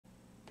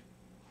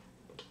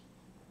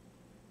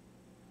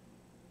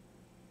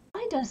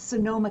does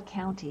Sonoma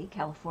County,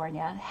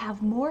 California,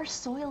 have more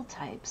soil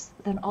types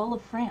than all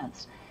of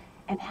France?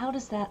 And how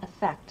does that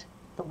affect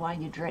the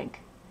wine you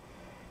drink?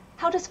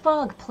 How does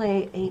fog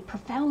play a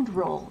profound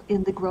role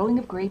in the growing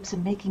of grapes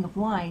and making of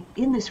wine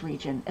in this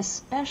region,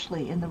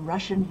 especially in the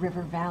Russian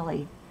River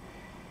Valley?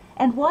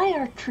 And why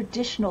are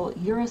traditional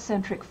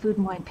Eurocentric food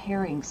and wine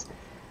pairings,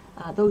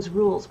 those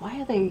rules,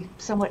 why are they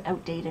somewhat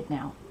outdated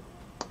now?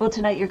 Well,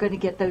 tonight you're going to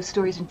get those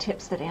stories and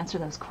tips that answer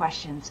those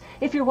questions.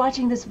 If you're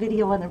watching this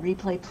video on the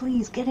replay,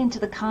 please get into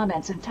the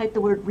comments and type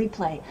the word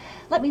replay.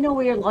 Let me know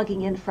where you're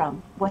logging in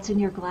from, what's in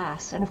your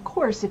glass. And of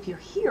course, if you're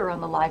here on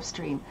the live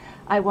stream,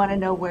 I want to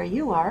know where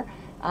you are,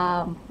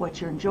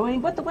 what you're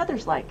enjoying, what the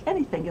weather's like,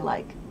 anything you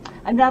like.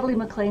 I'm Natalie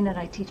McLean, and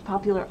I teach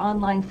popular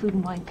online food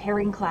and wine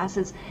pairing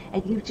classes,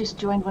 and you've just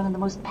joined one of the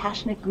most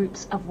passionate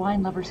groups of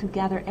wine lovers who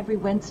gather every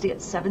Wednesday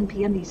at 7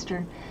 p.m.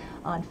 Eastern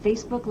on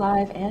Facebook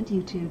Live and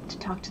YouTube to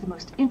talk to the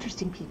most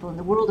interesting people in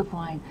the world of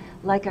wine,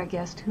 like our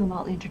guest, whom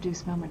I'll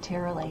introduce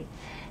momentarily.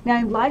 Now,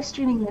 I'm live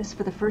streaming this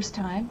for the first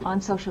time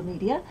on social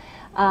media,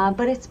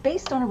 but it's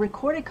based on a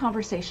recorded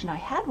conversation I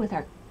had with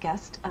our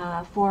guest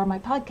for my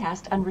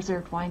podcast,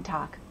 Unreserved Wine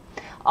Talk.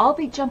 I'll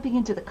be jumping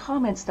into the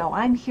comments, though.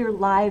 I'm here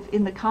live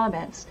in the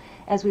comments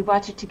as we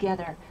watch it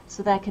together,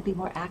 so that I can be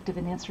more active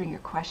in answering your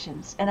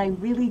questions. And I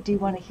really do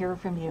want to hear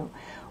from you.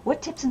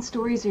 What tips and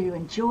stories are you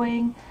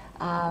enjoying?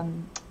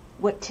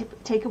 What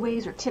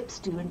takeaways or tips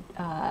do you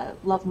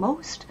love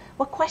most?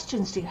 What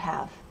questions do you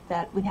have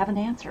that we haven't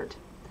answered?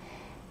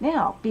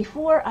 Now,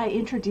 before I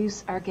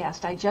introduce our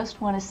guest, I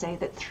just want to say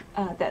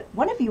that that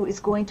one of you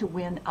is going to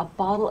win a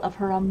bottle of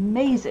her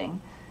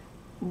amazing,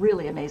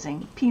 really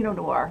amazing Pinot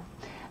Noir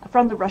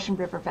from the Russian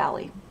River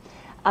Valley.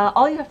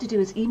 All you have to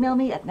do is email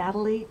me at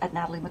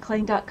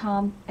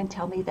natalie@nataliemclean.com and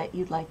tell me that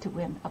you'd like to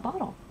win a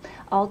bottle.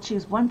 I'll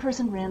choose one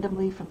person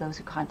randomly from those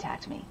who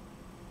contact me.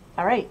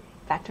 All right,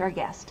 back to our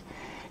guest.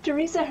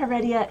 Theresa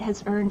Heredia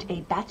has earned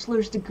a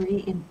bachelor's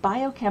degree in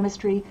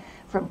biochemistry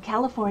from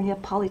California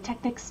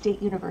Polytechnic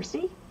State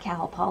University,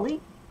 Cal Poly,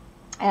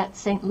 at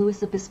St.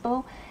 Louis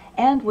Obispo,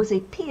 and was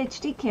a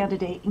PhD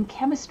candidate in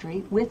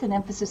chemistry with an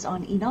emphasis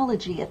on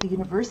enology at the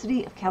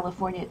University of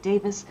California at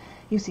Davis,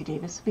 UC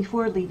Davis,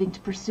 before leaving to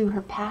pursue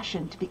her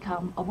passion to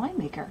become a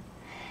winemaker.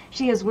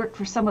 She has worked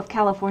for some of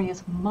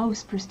California's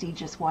most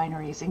prestigious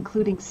wineries,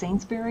 including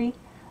Sainsbury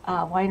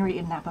Winery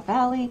in Napa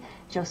Valley,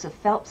 Joseph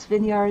Phelps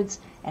Vineyards,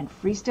 and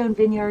Freestone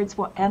Vineyards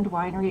and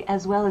Winery,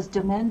 as well as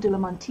Domaine de la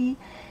Montie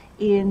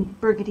in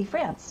Burgundy,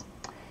 France.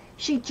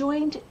 She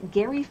joined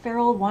Gary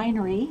Farrell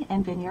Winery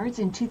and Vineyards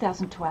in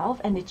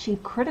 2012 and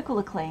achieved critical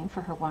acclaim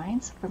for her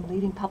wines from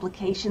leading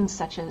publications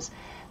such as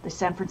the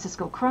San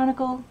Francisco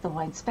Chronicle, the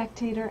Wine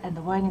Spectator, and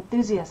the Wine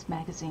Enthusiast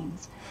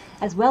magazines,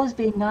 as well as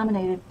being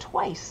nominated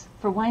twice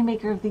for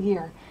Winemaker of the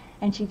Year.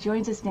 And she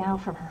joins us now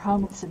from her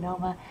home in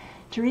Sonoma.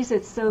 Theresa,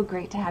 it's so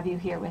great to have you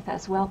here with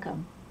us.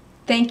 Welcome.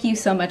 Thank you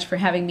so much for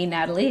having me,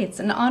 Natalie. It's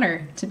an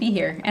honor to be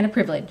here and a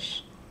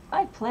privilege.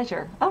 My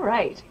pleasure. All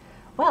right.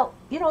 Well,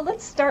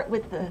 let's start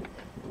with the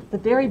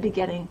very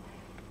beginning.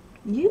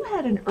 You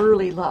had an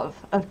early love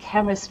of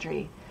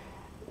chemistry.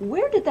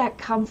 Where did that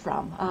come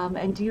from?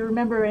 And do you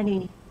remember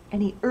any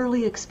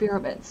early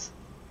experiments?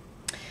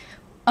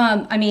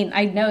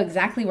 I know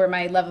exactly where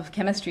my love of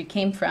chemistry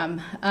came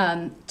from.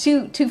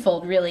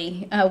 Twofold,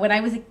 really. When I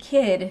was a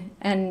kid,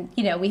 and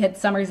we had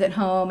summers at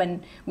home,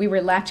 and we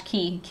were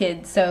latchkey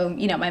kids. So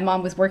my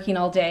mom was working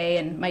all day,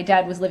 and my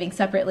dad was living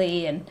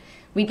separately, and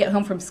we'd get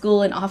home from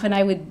school, and often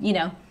I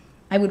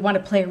would want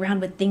to play around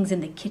with things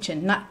in the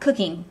kitchen, not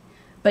cooking,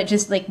 but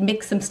just like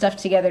mix some stuff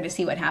together to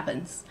see what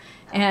happens.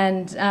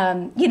 And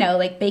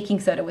like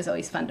baking soda was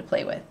always fun to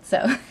play with.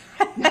 So.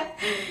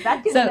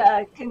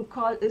 That can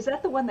cause. Is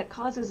that the one that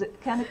causes it?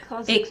 Can it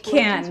cause? It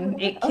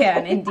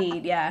can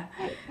indeed, yeah.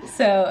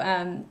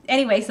 So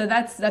anyway, so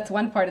that's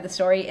one part of the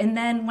story. And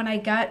then when I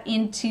got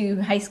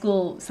into high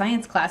school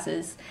science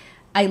classes,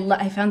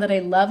 I found that I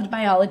loved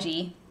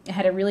biology. I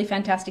had a really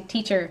fantastic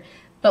teacher,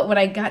 but when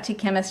I got to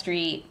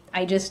chemistry,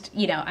 I just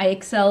I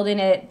excelled in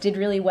it, did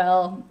really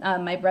well.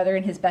 My brother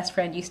and his best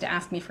friend used to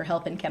ask me for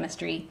help in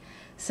chemistry.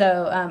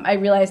 So I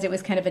realized it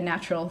was kind of a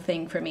natural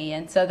thing for me.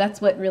 And so that's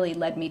what really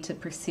led me to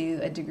pursue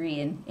a degree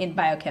in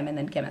biochem and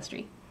then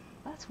chemistry.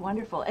 That's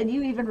wonderful. And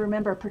you even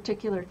remember a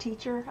particular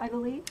teacher, I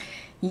believe?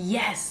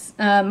 Yes.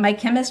 My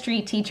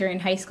chemistry teacher in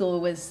high school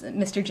was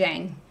Mr.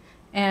 Jang.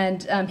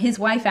 And his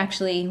wife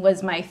actually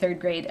was my third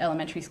grade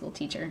elementary school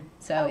teacher.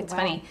 So it's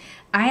funny.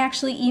 I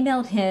actually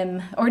emailed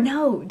him, or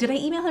no, did I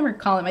email him or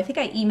call him? I think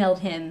I emailed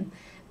him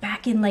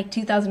back in like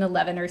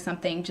 2011 or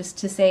something, just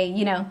to say,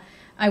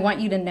 I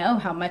want you to know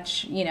how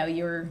much,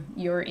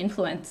 your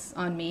influence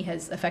on me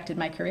has affected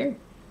my career.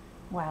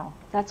 Wow,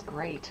 that's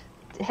great.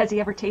 Has he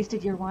ever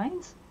tasted your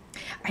wines?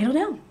 I don't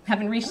know.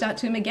 Haven't reached out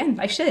to him again.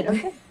 I should.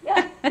 Okay.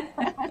 Yeah.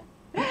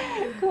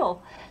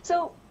 Cool.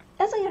 So,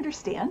 as I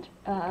understand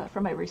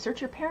from my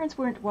research, your parents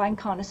weren't wine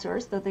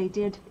connoisseurs, though they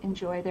did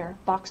enjoy their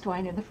boxed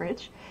wine in the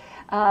fridge.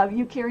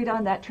 You carried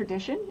on that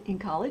tradition in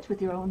college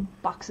with your own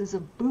boxes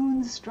of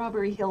Boone's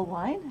Strawberry Hill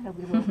wine.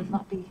 We will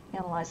not be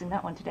analyzing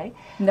that one today.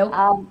 Nope.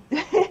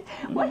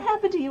 What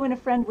happened to you and a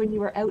friend when you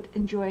were out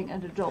enjoying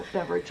an adult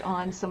beverage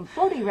on some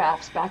floaty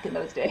rafts back in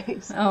those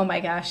days? Oh my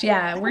gosh,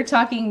 yeah. We're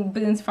talking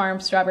Boone's Farm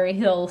Strawberry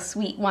Hill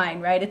sweet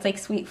wine, right? It's like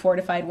sweet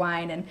fortified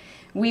wine. And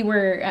we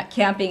were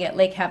camping at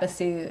Lake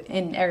Havasu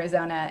in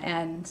Arizona,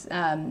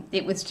 and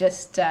it was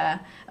just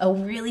a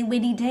really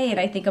windy day. And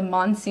I think a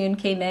monsoon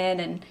came in,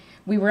 and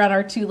we were on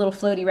our two little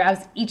floaty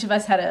rafts. Each of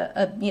us had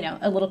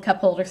a little cup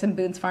holder, some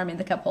Boone's Farm in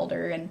the cup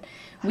holder, and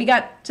we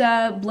got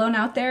blown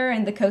out there,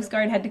 and the Coast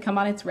Guard had to come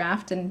on its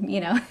raft and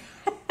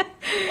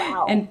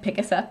Wow. and pick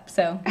us up.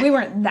 So we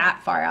weren't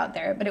that far out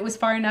there, but it was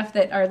far enough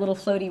that our little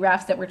floaty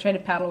rafts that we're trying to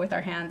paddle with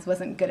our hands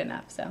wasn't good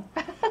enough. So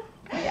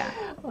yeah.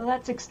 Well,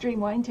 that's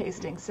extreme wine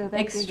tasting. So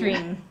that's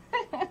Extreme.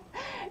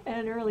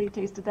 An early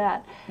taste of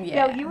that.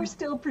 Yeah. Now, you were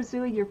still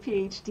pursuing your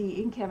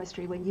PhD in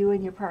chemistry when you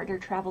and your partner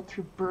traveled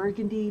through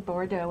Burgundy,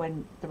 Bordeaux,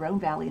 and the Rhone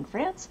Valley in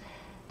France.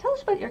 Tell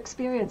us about your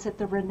experience at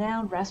the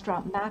renowned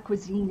restaurant Ma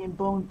Cuisine in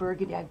Beaune,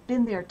 Burgundy. I've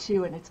been there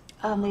too, and it's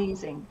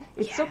amazing.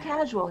 It's so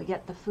casual,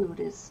 yet the food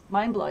is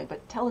mind-blowing.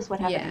 But tell us what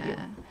happened to you.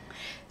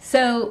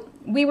 So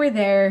we were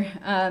there.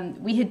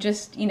 We had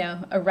just,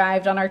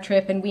 arrived on our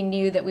trip, and we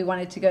knew that we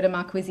wanted to go to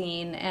Ma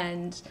Cuisine.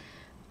 And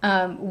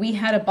we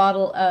had a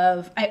bottle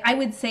of, I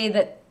would say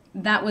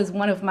that was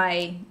one of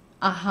my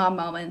aha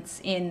moments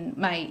in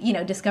my,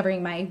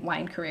 discovering my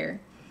wine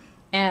career.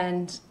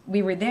 And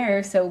we were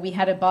there, so we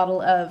had a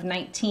bottle of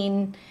I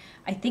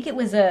think it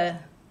was a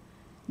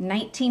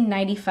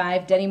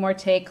 1995 Denis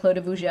Morte Clos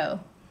de Vougeot.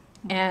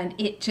 And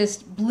it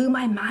just blew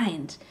my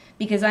mind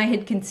because I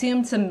had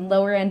consumed some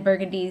lower end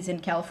Burgundies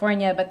in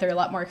California, but they're a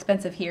lot more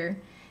expensive here.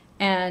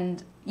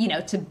 And,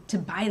 to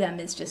buy them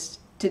is just,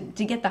 to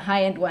get the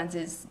high end ones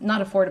is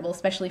not affordable,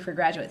 especially for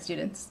graduate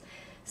students.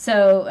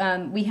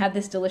 So we had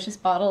this delicious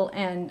bottle,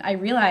 and I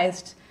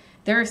realized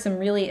there are some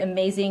really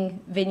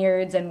amazing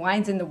vineyards and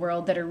wines in the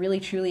world that are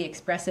really truly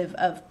expressive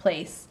of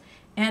place.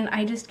 And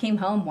I just came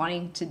home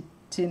wanting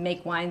to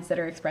make wines that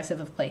are expressive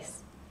of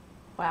place.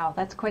 Wow,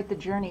 that's quite the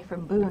journey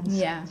from Boone's.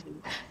 Yeah.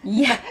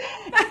 Yeah.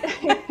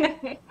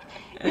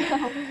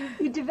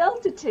 You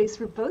developed a taste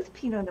for both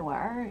Pinot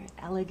Noir,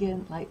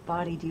 elegant,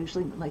 light-bodied,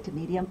 usually light to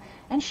medium,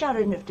 and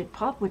Chateauneuf du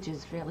Pape, which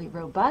is fairly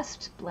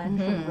robust, blend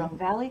from the Rhone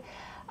Valley.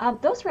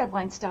 Those red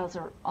wine styles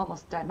are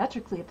almost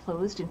diametrically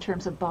opposed in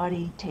terms of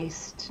body,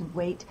 taste, and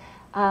weight.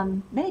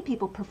 Many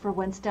people prefer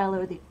one style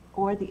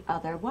or the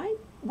other. Why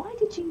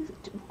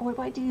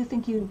do you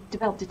think you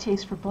developed a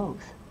taste for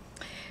both?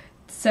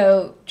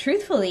 So,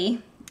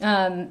 truthfully,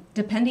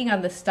 depending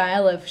on the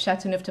style of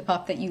Chateauneuf du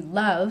Pape that you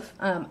love,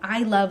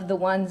 I love the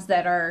ones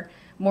that are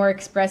more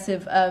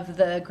expressive of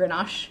the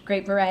Grenache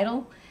grape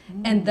varietal.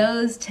 And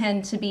those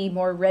tend to be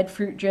more red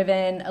fruit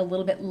driven, a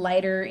little bit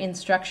lighter in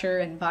structure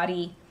and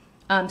body.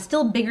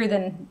 Still bigger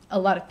than a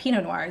lot of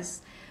Pinot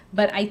Noirs,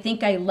 but I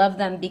think I love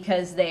them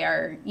because they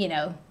are,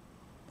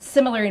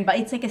 similar in,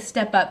 it's like a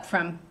step up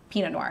from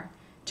Pinot Noir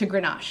to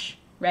Grenache,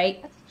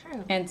 right? That's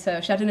true. And so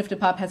Chateauneuf du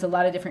Pape has a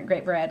lot of different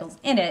grape varietals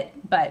in it,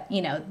 but,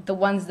 the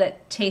ones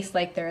that taste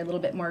like they're a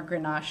little bit more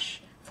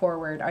Grenache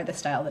forward are the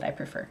style that I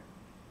prefer.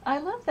 I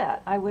love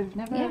that. I would have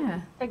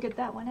never figured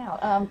that one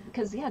out.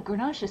 Because,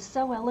 Grenache is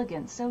so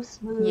elegant, so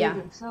smooth,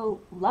 and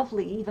so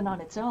lovely even on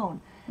its own.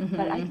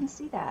 But I can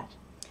see that.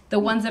 The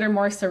ones that are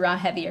more Syrah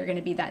heavy are going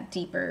to be that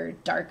deeper,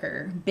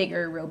 darker,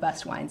 bigger,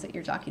 robust wines that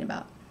you're talking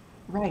about.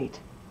 Right.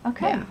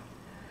 Okay. Yeah.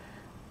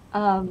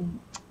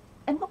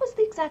 And what was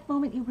the exact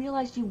moment you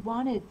realized you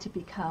wanted to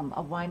become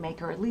a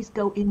winemaker, or at least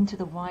go into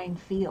the wine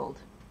field?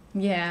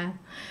 Yeah.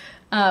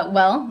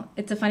 Well,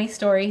 it's a funny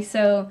story.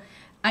 So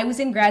I was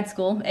in grad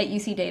school at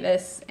UC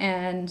Davis,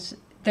 and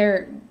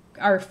there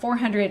are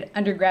 400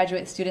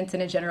 undergraduate students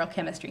in a general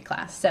chemistry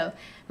class. So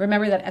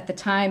remember that at the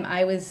time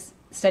I was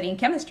studying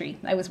chemistry.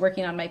 I was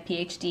working on my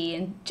PhD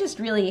and just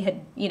really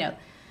had,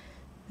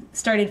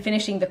 started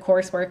finishing the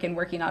coursework and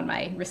working on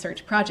my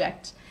research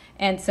project.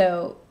 And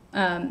so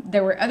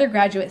there were other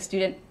graduate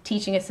student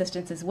teaching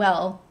assistants as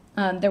well.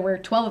 There were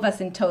 12 of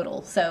us in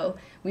total. So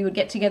we would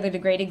get together to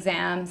grade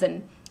exams,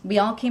 and we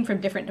all came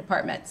from different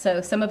departments. So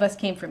some of us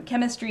came from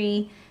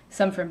chemistry,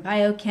 some from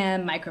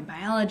biochem,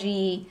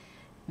 microbiology,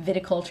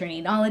 viticulture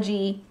and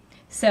enology.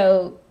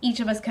 So each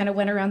of us kind of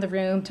went around the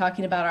room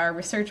talking about our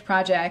research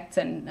projects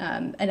and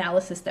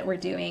analysis that we're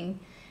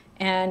doing.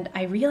 And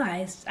I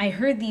realized I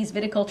heard these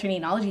viticulture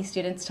and enology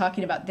students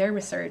talking about their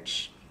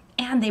research,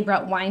 and they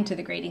brought wine to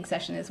the grading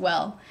session as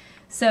well.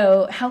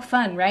 So how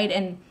fun, right?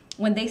 And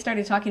when they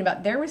started talking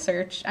about their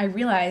research, I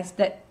realized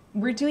that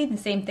we're doing the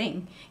same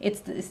thing. It's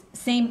the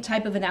same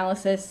type of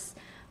analysis,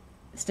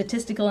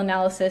 statistical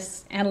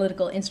analysis,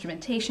 analytical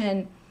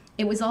instrumentation.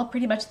 It was all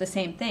pretty much the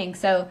same thing.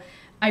 So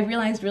I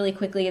realized really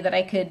quickly that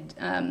I could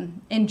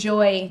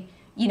enjoy,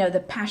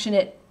 the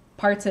passionate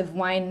parts of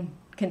wine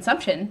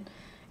consumption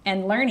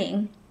and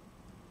learning,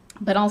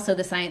 but also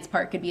the science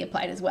part could be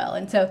applied as well.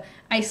 And so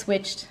I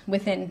switched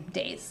within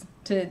days.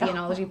 to the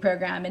enology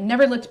program and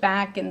never looked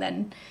back. And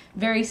then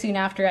very soon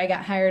after, I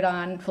got hired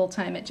on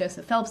full-time at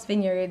Joseph Phelps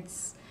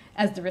Vineyards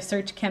as the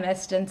research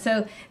chemist. And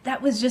so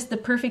that was just the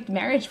perfect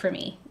marriage for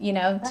me, you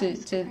know, to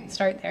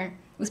start there.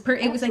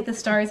 It was like the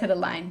stars had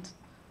aligned.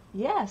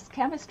 Yes,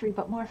 chemistry,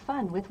 but more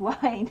fun with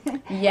wine.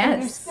 Yes.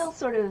 And you're still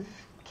sort of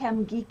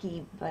chem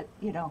geeky, but,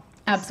 you know.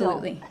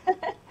 Absolutely.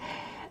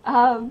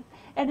 And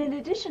in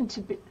addition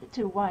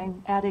to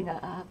wine adding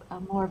a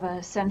more of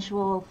a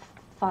sensual,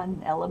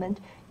 fun element,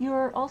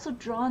 you're also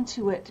drawn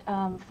to it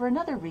for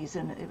another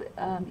reason.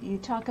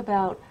 You've talked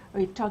about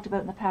in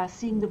the past,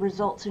 seeing the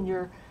results in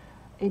your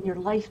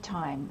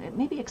lifetime.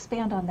 Maybe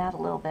expand on that a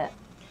little bit.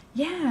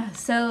 Yeah.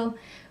 So,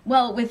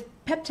 well, with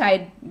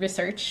peptide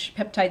research,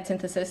 peptide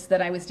synthesis that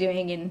I was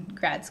doing in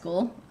grad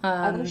school.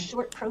 Are those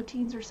short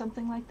proteins or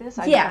something like this?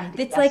 Yeah,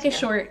 it's like a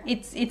short.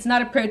 It's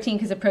not a protein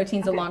because a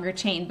protein's a longer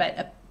chain, but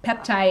a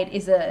peptide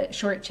is a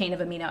short chain of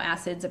amino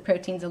acids. A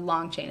protein's a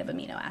long chain of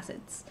amino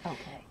acids. Okay.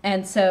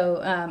 And so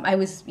I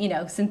was, you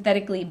know,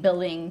 chemically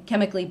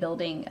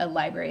building a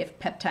library of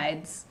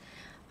peptides.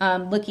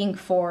 Looking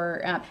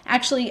for,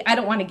 actually, I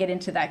don't want to get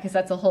into that because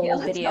that's a whole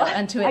video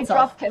unto itself. I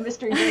dropped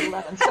chemistry in grade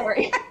 11,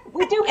 sorry.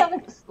 We do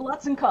have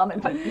lots in common,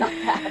 but not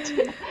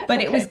that. But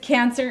it was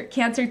cancer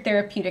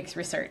therapeutics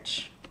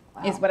research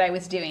is what I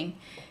was doing.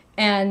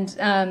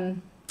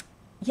 And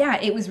yeah,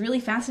 it was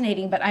really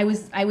fascinating, but I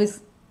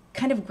was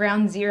kind of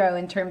ground zero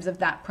in terms of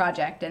that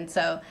project. And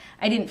so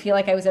I didn't feel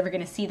like I was ever going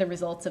to see the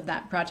results of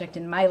that project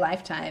in my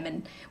lifetime.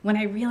 And when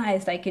I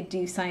realized I could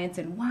do science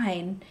in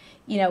wine,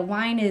 you know,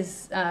 wine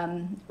is,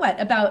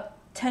 about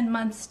 10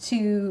 months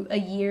to a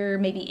year,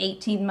 maybe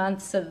 18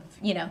 months of,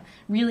 you know,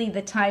 really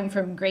the time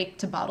from grape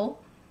to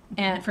bottle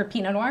and for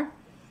Pinot Noir.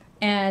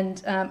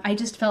 And I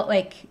just felt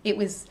like it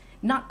was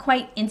not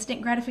quite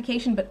instant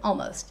gratification, but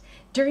almost.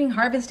 During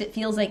harvest, it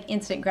feels like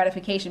instant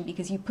gratification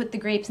because you put the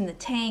grapes in the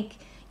tank,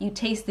 you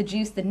taste the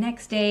juice the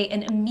next day,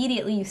 and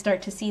immediately you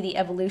start to see the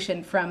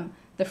evolution from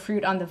the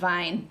fruit on the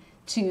vine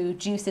to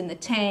juice in the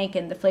tank,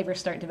 and the flavors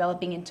start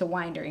developing into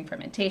wine during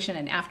fermentation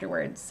and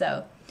afterwards.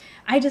 So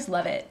I just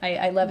love it.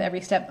 I love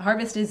every step.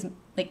 Harvest is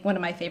like one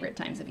of my favorite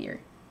times of year.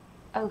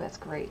 Oh, that's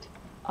great.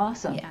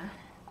 Awesome.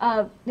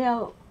 Yeah.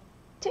 Now,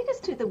 take us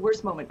to the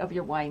worst moment of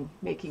your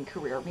winemaking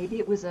career. Maybe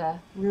it was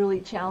a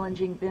really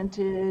challenging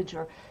vintage,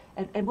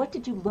 and what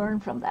did you learn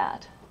from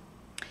that?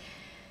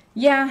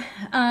 Yeah,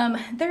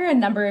 there are a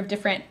number of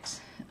different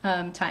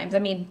times. I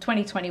mean,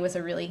 2020 was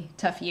a really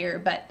tough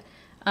year, but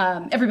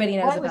everybody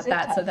knows about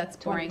that, tough? So that's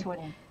boring.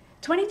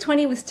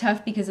 2020 was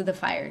tough because of the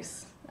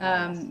fires.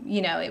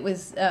 You know, it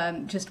was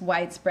just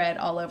widespread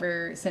all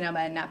over Sonoma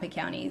and Napa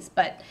counties,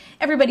 but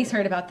everybody's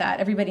heard about that.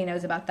 Everybody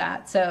knows about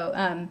that.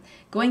 So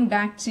going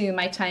back to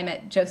my time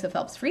at Joseph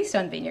Phelps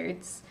Freestone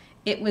Vineyards,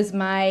 it was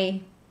my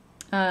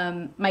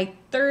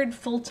third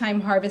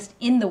full-time harvest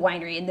in the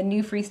winery, in the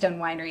new Freestone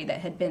winery that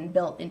had been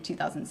built in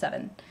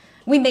 2007.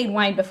 We made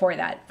wine before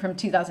that, from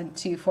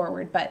 2002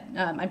 forward, but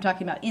I'm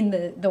talking about in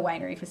the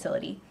winery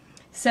facility.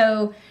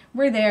 So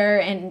we're there,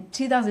 and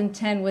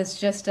 2010 was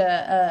just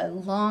a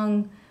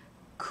long,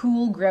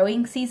 cool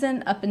growing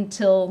season up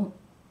until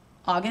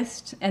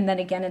August, and then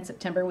again in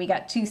September. We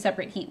got 2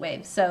 separate heat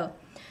waves. So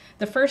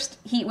the first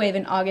heat wave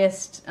in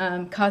August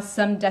caused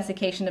some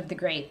desiccation of the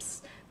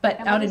grapes. But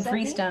out in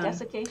Freestone,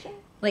 desiccation?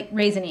 Like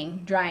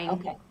raisining,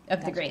 drying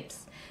of the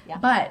grapes. Yeah.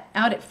 But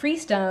out at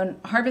Freestone,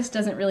 harvest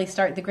doesn't really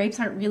start. The grapes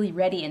aren't really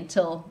ready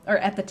until, or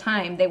at the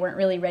time, they weren't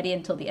really ready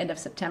until the end of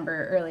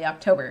September, early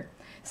October.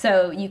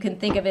 So you can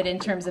think of it in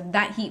terms of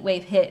that heat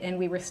wave hit, and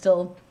we were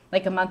still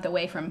like a month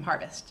away from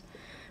harvest.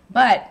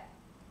 But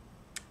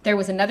there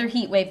was another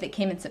heat wave that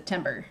came in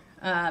September.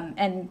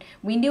 And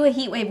we knew a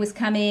heat wave was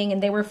coming,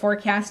 and they were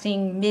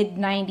forecasting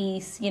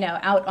mid-90s, you know,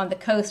 out on the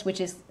coast, which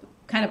is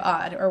kind of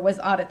odd, or was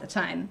odd at the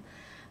time.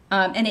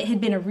 And it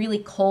had been a really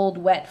cold,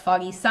 wet,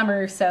 foggy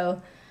summer,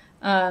 so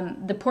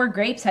the poor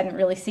grapes hadn't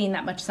really seen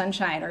that much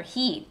sunshine or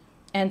heat.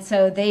 And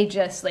so they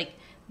just, like,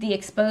 the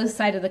exposed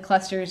side of the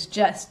clusters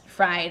just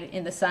fried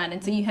in the sun.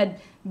 And so you had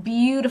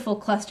beautiful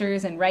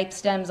clusters and ripe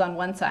stems on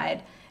one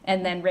side,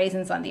 and then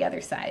raisins on the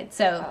other side.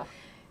 So,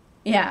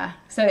 yeah,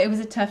 so it was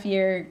a tough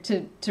year.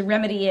 To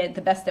remedy it,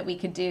 the best that we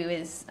could do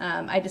is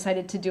I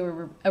decided to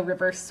do a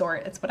reverse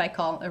sort. That's what I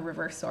call a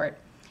reverse sort.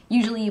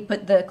 Usually you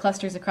put the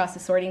clusters across the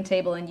sorting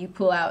table and you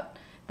pull out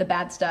the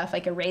bad stuff,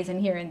 like a raisin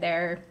here and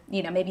there,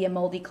 you know, maybe a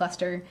moldy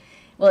cluster.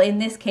 Well, in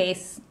this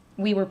case,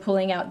 we were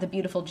pulling out the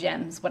beautiful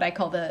gems, what I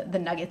call the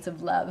nuggets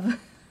of love.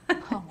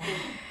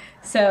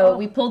 So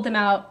we pulled them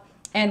out,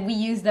 and we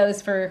used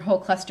those for whole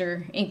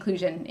cluster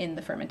inclusion in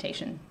the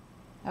fermentation.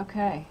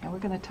 Okay, and we're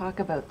going to talk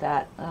about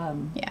that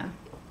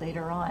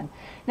later on.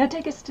 Now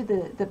take us to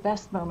the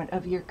best moment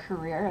of your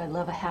career. I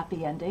love a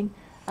happy ending.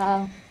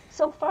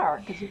 So far,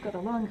 because you've got a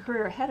long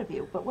career ahead of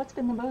you, but what's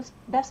been the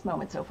best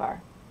moment so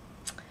far?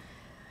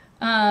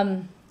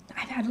 I've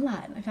had a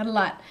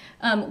lot.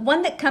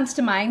 One that comes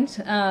to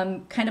mind,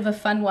 kind of a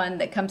fun one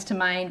that comes to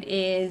mind,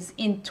 is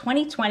in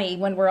 2020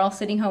 when we're all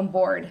sitting home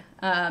bored,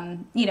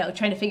 you know,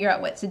 trying to figure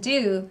out what to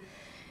do.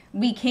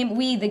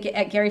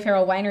 at Gary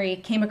Farrell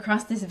Winery came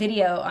across this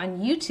video on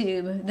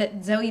YouTube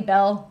that Zoe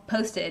Bell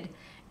posted,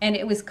 and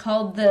it was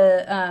called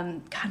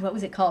God, what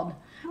was it called?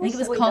 I think it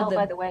was Zoe called Bell,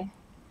 by the way.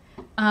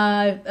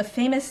 A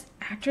famous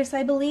actress,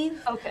 I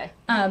believe. Okay.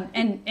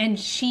 And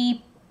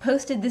she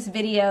posted this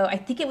video. I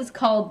think it was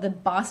called the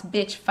Boss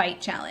Bitch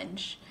Fight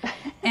Challenge.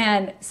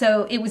 And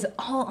so it was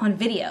all on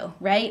video,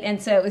 right?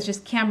 And so it was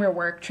just camera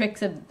work,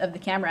 tricks of the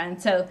camera.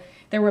 And so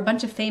there were a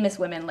bunch of famous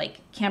women like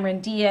Cameron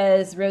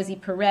Diaz, Rosie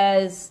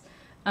Perez,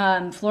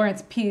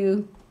 Florence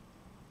Pugh.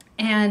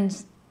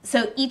 And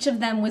so each of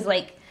them was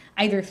like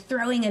either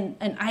throwing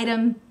an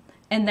item,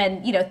 and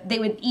then, they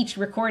would each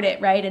record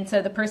it, right? And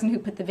so the person who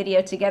put the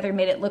video together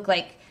made it look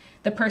like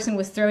the person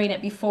was throwing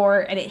it before,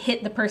 and it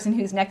hit the person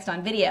who's next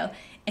on video.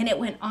 And it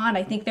went on.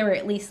 I think there were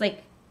at least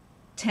like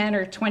 10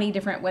 or 20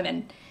 different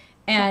women.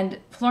 And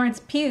Florence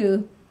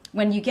Pugh,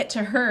 when you get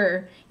to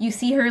her, you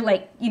see her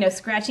like,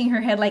 scratching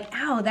her head like,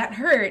 ow, that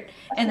hurt.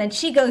 And then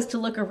she goes to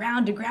look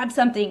around to grab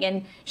something,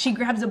 and she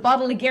grabs a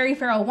bottle of Gary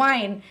Farrell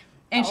wine,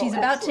 and she's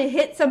about to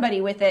hit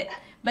somebody with it.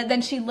 But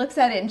then she looks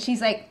at it and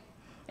she's like,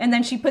 and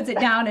then she puts it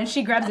down and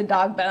she grabs a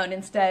dog bone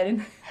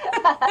instead.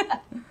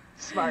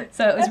 Smart.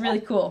 So it was really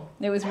cool.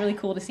 It was really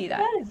cool to see that.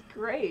 That is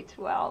great.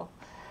 Wow.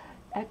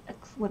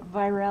 Excellent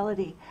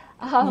virality.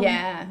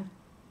 Yeah.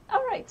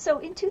 All right. So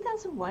in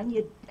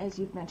 2001, as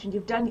you've mentioned,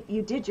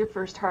 you did your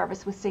first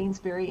harvest with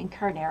Sainsbury in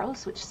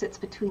Carneros, which sits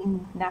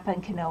between Napa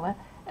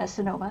and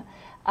Sonoma.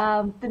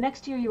 The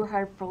next year, you were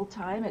hired full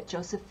time at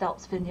Joseph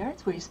Phelps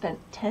Vineyards, where you spent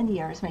 10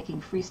 years making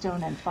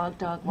Freestone and Fog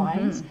Dog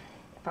wines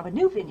from a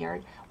new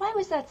vineyard. Why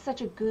was that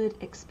such a good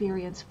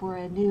experience for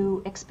a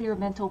new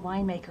experimental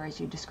winemaker, as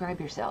you describe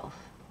yourself?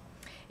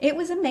 It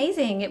was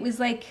amazing. It was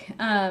like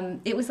I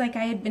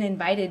had been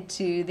invited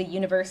to the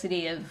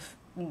University of,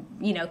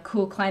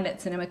 cool climate,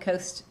 Sonoma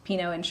Coast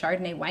Pinot and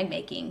Chardonnay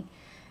winemaking.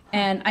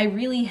 And I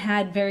really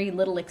had very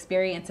little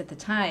experience at the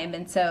time.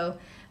 And so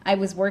I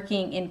was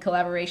working in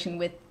collaboration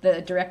with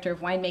the director of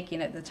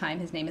winemaking at the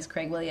time. His name is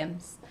Craig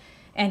Williams.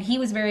 And he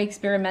was very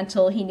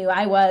experimental. He knew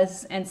I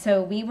was. And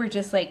so we were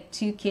just like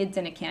two kids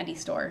in a candy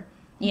store,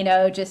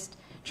 just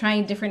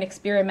trying different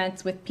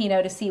experiments with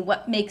Pinot to see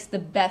what makes the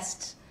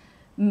best,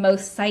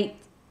 most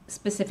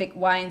site-specific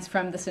wines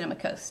from the Sonoma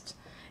Coast.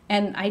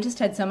 And I just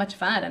had so much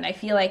fun. And I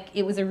feel like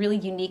it was a really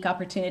unique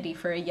opportunity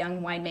for a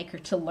young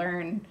winemaker to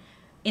learn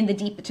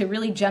to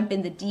really jump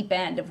in the deep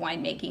end of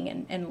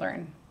winemaking and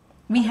learn.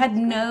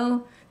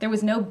 There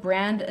was no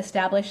brand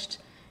established.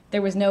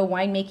 There was no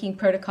winemaking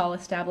protocol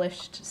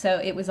established. So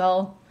it was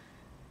all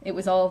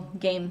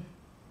game.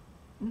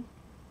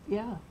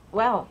 Yeah.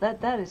 Wow.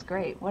 That is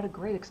great. What a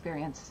great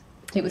experience.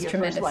 It was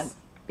tremendous. First one,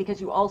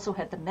 because you also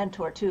had the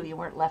mentor too. You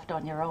weren't left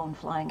on your own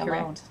flying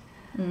alone.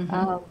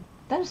 Mm-hmm.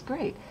 That is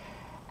great.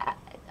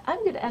 I'm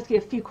going to ask you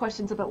a few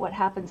questions about what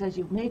happens as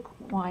you make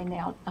wine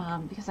now,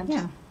 because I'm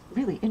just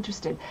really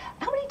interested.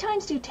 How many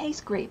times do you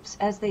taste grapes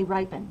as they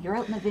ripen? You're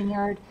out in the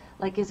vineyard,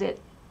 like, is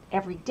it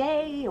every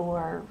day,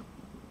 or,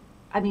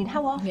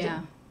 how often?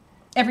 Yeah,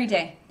 every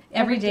day.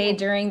 Every day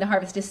during the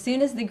harvest. As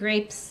soon as the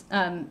grapes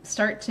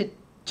start to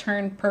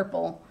turn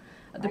purple,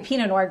 the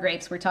Pinot Noir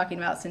grapes we're talking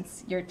about,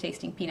 since you're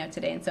tasting Pinot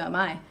today and so am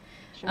I.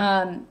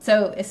 Sure.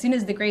 So as soon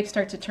as the grapes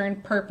start to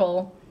turn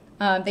purple,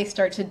 they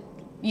start to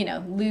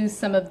lose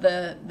some of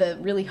the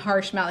really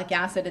harsh malic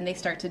acid, and they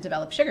start to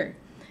develop sugar.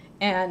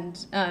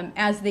 And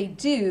as they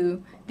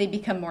do, they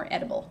become more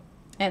edible.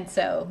 And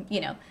so,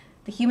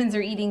 the humans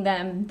are eating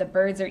them, the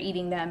birds are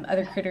eating them,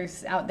 other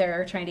critters out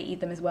there are trying to eat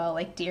them as well,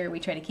 like deer. We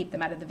try to keep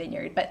them out of the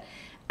vineyard. But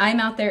I'm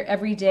out there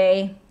every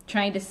day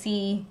trying to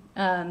see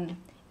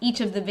each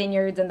of the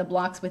vineyards and the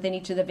blocks within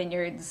each of the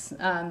vineyards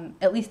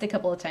at least a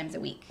couple of times a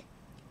week.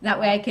 That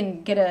way I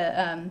can get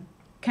I'm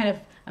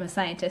a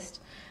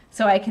scientist,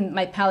 so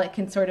my palate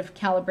can sort of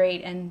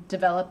calibrate and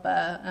develop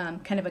a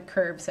kind of a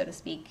curve, so to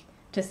speak,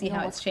 to see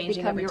how it's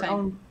changing over time. Become your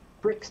own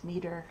Brix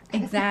meter.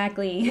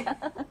 Exactly.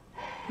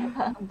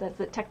 That's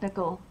a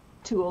technical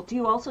tool. Do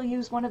you also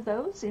use one of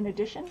those in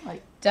addition?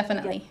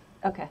 Definitely.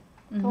 Okay.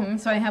 Cool. Mm-hmm.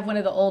 So I have one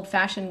of the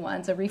old-fashioned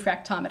ones, a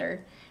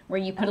refractometer, where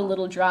you put a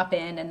little drop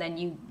in, and then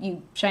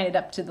you shine it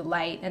up to the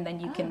light, and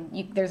then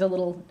there's a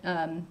little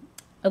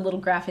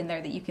graph in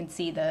there that you can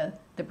see the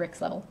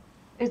Brix level.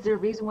 Is there a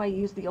reason why you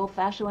use the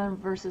old-fashioned one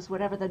versus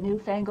whatever the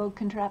newfangled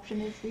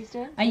contraption is these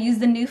days? I use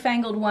the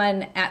newfangled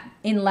one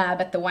in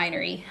lab at the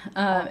winery,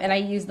 and I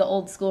use the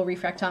old-school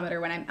refractometer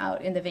when I'm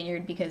out in the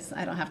vineyard because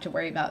I don't have to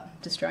worry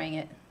about destroying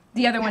it.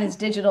 The other one is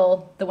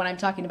digital. The one I'm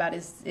talking about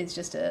is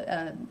just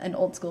an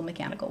old-school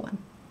mechanical one.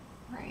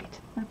 Right.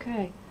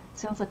 Okay.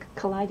 Sounds like a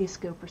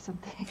kaleidoscope or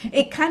something.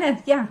 It kind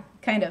of.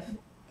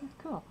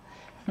 Cool.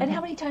 And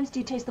how many times do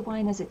you taste the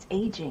wine as it's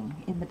aging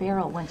in the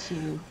barrel once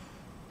you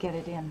get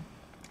it in?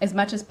 As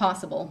much as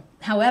possible.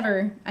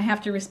 However, I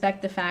have to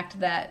respect the fact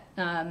that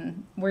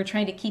we're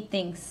trying to keep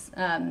things,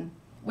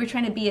 we're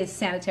trying to be as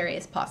sanitary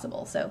as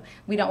possible. So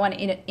we don't want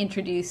to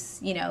introduce,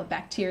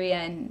 bacteria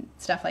and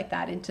stuff like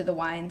that into the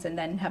wines and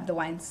then have the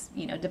wines,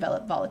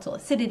 develop volatile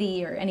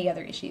acidity or any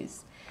other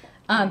issues.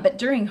 But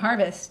during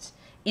harvest,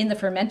 in the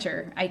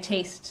fermenter, I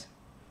taste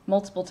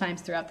multiple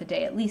times throughout the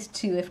day, at least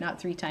 2, if not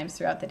 3 times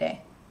throughout the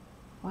day.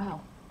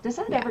 Wow. Does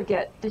that Yeah. ever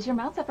does your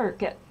mouth ever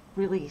get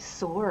really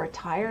sore or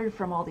tired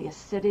from all the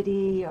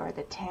acidity or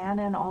the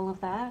tannin, all of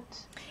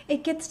that?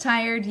 It gets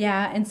tired,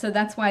 yeah, and so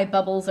that's why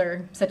bubbles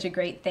are such a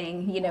great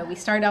thing. We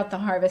start out the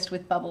harvest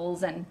with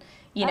bubbles, and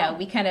Oh,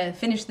 we kind of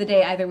finish the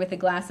day either with a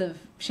glass of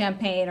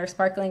champagne or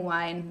sparkling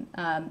wine,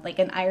 like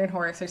an Iron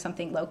Horse or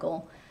something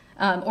local,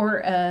 or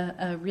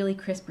a really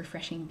crisp,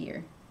 refreshing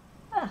beer.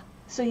 ah.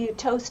 So you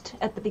toast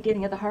at the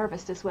beginning of the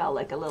harvest as well,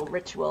 like a little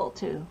ritual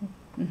to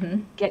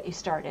get you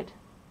started.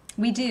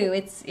 We do.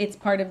 It's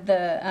part of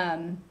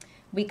the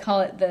we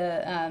call it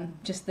the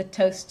just the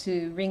toast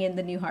to ring in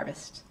the new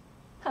harvest.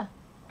 Huh.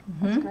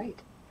 That's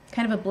great.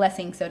 Kind of a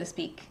blessing, so to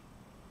speak.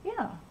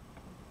 Yeah.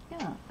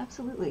 Yeah,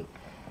 absolutely.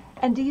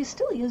 And do you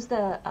still use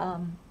the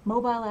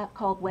mobile app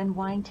called When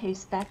Wine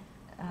Tastes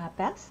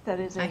Best? That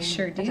is I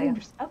sure as I do.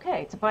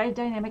 okay, it's a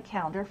biodynamic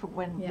calendar for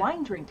Yeah.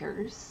 wine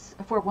drinkers,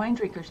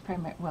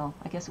 well,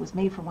 I guess it was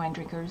made for wine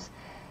drinkers,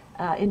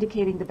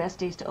 indicating the best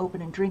days to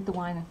open and drink the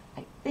wine,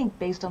 I think,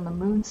 based on the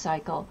moon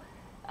cycle.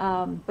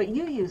 But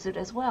you use it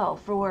as well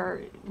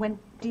for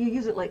do you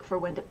use it like for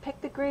when to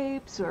pick the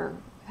grapes, or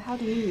how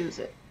do you use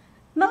it?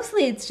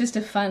 Mostly it's just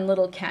a fun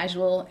little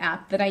casual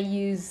app that I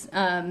use,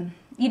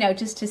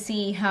 just to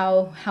see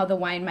how the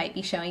wine might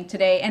be showing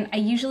today. And I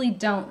usually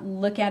don't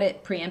look at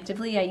it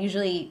preemptively. I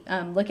usually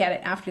look at it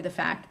after the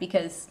fact,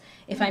 because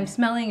if I'm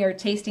smelling or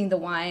tasting the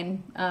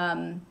wine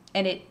and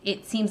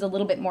it seems a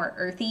little bit more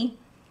earthy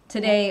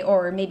today,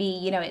 or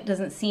maybe, it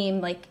doesn't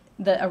seem like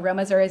the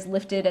aromas are as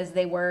lifted as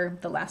they were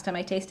the last time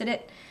I tasted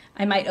it,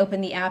 I might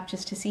open the app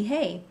just to see,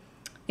 hey,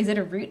 is it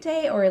a root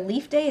day or a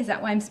leaf day? Is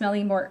that why I'm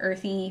smelling more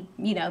earthy,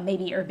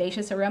 maybe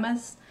herbaceous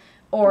aromas?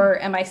 Or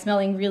am I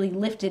smelling really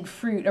lifted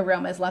fruit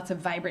aromas, lots of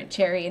vibrant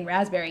cherry and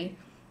raspberry?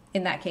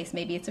 In that case,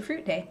 maybe it's a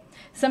fruit day.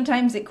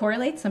 Sometimes it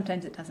correlates,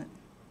 sometimes it doesn't.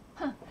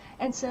 Huh.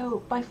 And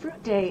so by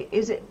fruit day,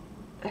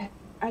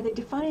 are they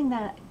defining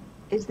that,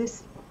 is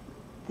this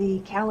the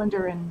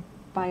calendar and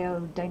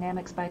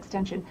biodynamics by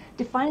extension,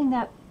 defining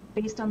that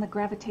based on the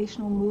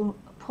gravitational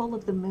pull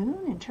of the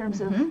moon in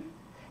terms of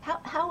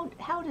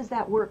how does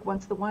that work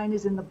once the wine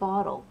is in the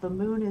bottle? The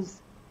moon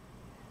is,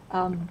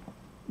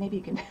 maybe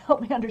you can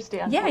help me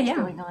understand Yeah, what's yeah.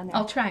 going on there.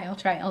 I'll try.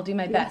 I'll do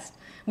my best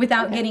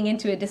without Okay. getting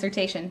into a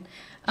dissertation.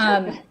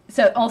 Sure.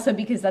 So also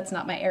because that's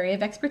not my area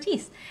of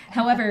expertise.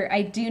 However,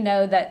 I do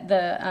know that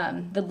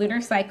the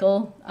lunar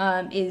cycle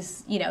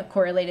is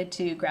correlated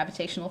to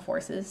gravitational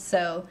forces.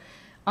 So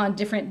on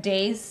different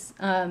days,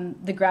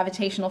 the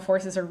gravitational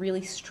forces are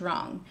really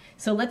strong.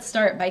 So let's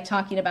start by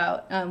talking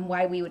about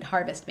why we would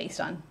harvest based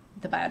on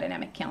the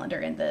biodynamic calendar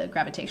and the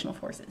gravitational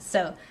forces.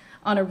 So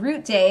on a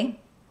root day,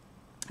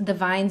 the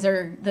vines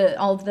are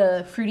all of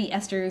the fruity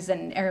esters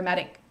and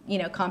aromatic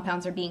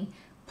compounds are being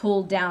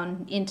pulled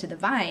down into the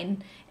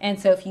vine, and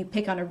so if you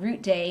pick on a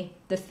root day,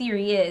 the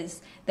theory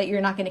is that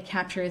you're not going to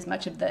capture as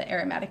much of the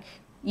aromatic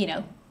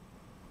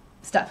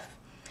stuff.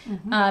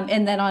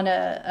 And then on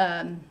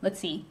a let's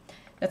see,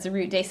 that's a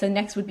root day. So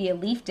next would be a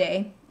leaf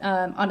day.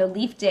 On a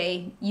leaf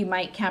day, you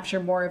might capture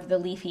more of the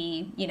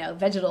leafy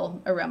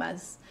vegetal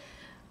aromas.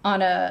 On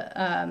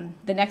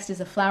the next is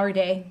a flower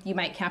day. You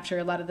might capture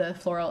a lot of the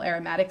floral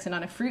aromatics, and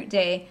on a fruit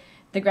day,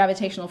 the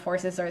gravitational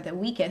forces are the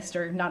weakest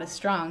or not as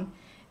strong,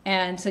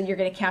 and so you're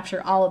going to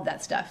capture all of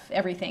that stuff,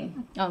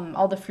 everything,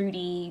 all the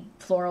fruity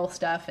floral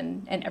stuff,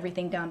 and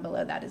everything down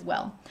below that as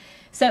well.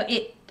 So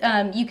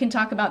you can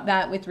talk about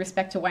that with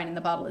respect to wine in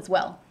the bottle as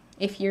well.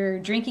 If you're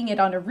drinking it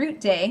on a root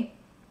day,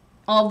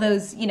 all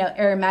those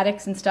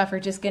aromatics and stuff are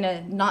just they're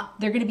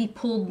going to be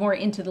pulled more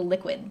into the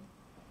liquid.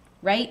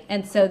 Right?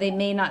 And so they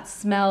may not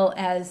smell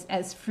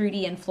as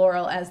fruity and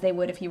floral as they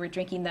would if you were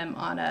drinking them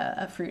on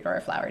a fruit or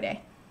a flower day.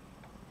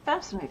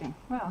 Fascinating.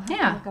 Wow. I have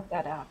Yeah. to look up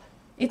that app.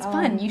 It's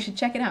fun. You should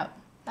check it out.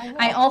 I will.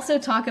 I also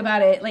talk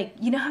about it, like,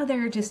 how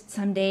there are just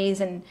some days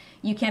and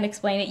you can't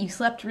explain it. You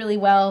slept really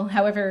well.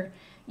 However,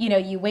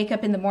 you wake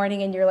up in the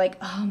morning and you're like,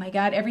 oh my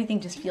God, everything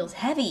just feels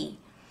heavy.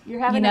 You're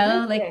having a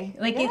root like day.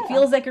 like Yeah. it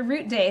feels like a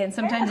root day. And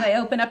sometimes I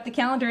open up the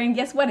calendar and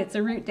guess what? It's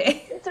a root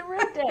day. It's a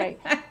root day.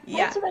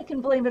 Yeah. That's what I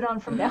can blame it on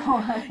from now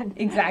on.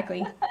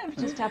 Exactly. I'm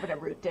just having a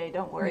root day,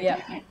 don't worry.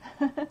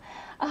 Yep.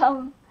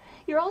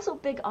 You're also a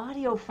big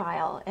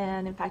audiophile,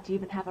 and in fact, you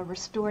even have a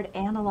restored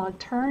analog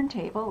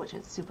turntable, which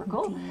is super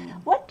cool.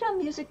 What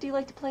music do you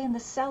like to play in the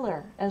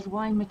cellar as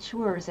wine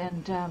matures,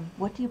 and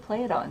what do you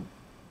play it on?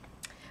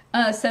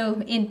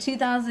 So in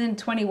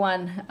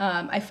 2021,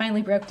 I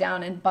finally broke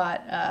down and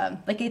bought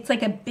it's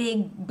like a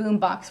big boom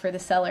box for the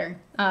cellar,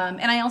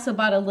 and I also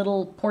bought a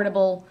little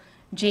portable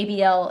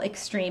JBL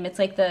Extreme. It's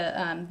like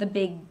the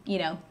big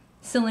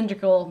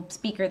cylindrical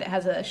speaker that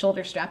has a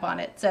shoulder strap on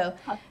it. So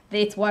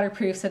it's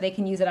waterproof, so they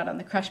can use it out on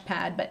the crush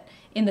pad. But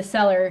in the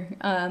cellar,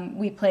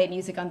 we play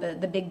music on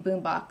the big boom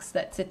box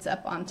that sits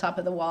up on top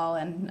of the wall,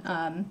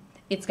 and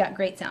it's got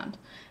great sound,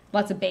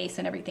 lots of bass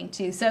and everything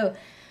too. So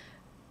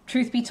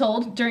truth be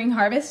told, during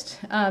harvest,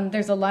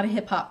 there's a lot of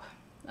hip hop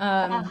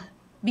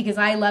because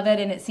I love it,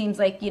 and it seems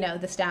like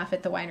the staff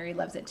at the winery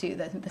loves it too,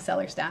 the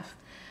cellar staff.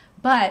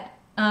 But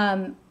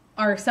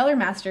our cellar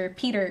master,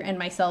 Peter, and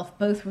myself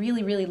both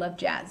really, really love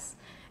jazz.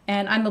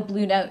 And I'm a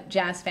Blue Note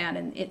jazz fan,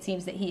 and it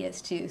seems that he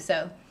is too.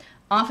 So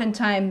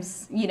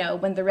oftentimes, you know,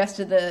 when the rest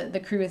of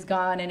the crew is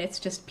gone and it's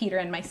just Peter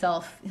and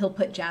myself, he'll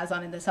put jazz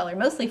on in the cellar,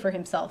 mostly for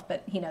himself,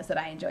 but he knows that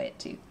I enjoy it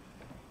too.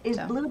 Is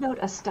So Blue Note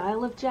a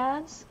style of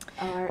jazz,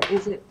 or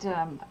is it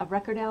a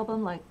record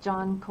album like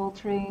John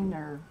Coltrane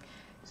or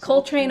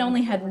Coltrane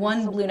only Sultran had or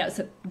one Blue Sultran? Note.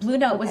 So Blue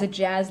Note was a Okay.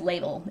 jazz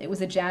label. It was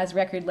a jazz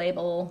record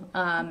label.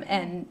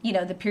 And, you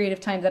know, the period of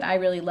time that I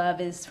really love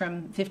is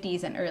from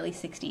 50s and early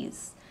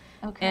 60s.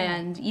 Okay.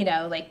 And, you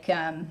know, like,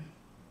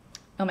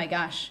 oh my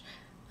gosh,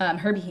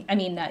 Herbie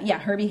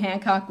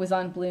Hancock was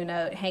on Blue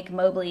Note, Hank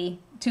Mobley,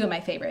 two of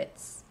my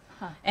favorites.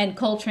 Huh. And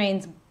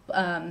Coltrane's,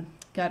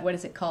 God, what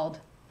is it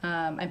called?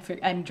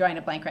 I'm drawing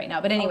a blank right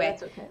now. But Oh, anyway,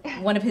 that's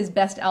okay. one of his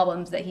best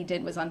albums that he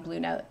did was on Blue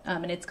Note,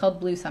 and it's called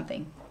Blue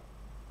Something.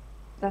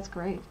 That's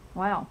great.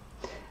 Wow.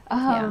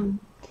 Yeah. Um,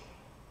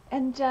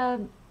 and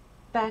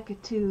back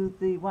to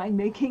the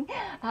winemaking.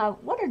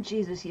 What are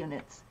Jesus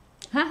units?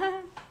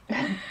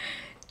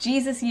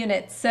 Jesus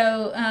units.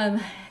 So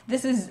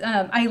this is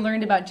I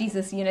learned about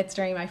Jesus units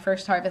during my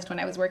first harvest when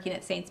I was working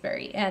at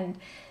Sainsbury, and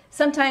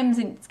sometimes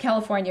it's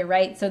California,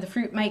 right? So the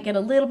fruit might get a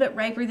little bit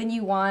riper than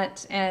you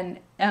want and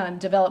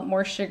develop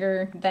more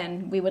sugar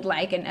than we would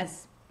like. And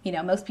as you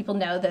know, most people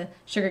know the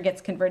sugar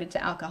gets converted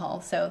to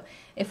alcohol. So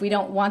if we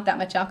don't want that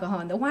much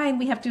alcohol in the wine,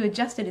 we have to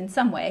adjust it in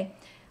some way.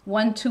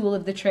 One tool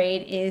of the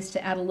trade is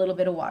to add a little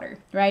bit of water,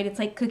 right? It's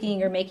like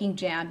cooking or making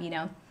jam, you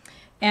know.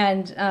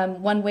 And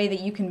one way that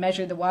you can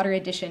measure the water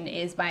addition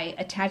is by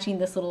attaching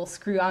this little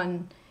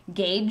screw-on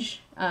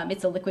gauge.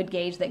 It's a liquid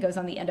gauge that goes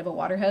on the end of a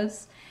water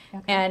hose.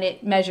 Okay. And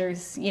it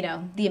measures, you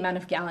know, the amount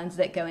of gallons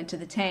that go into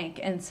the tank.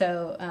 And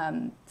so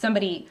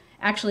somebody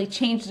actually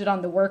changed it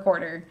on the work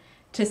order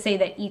to say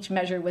that each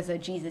measure was a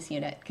Jesus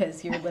unit,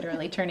 because you're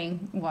literally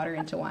turning water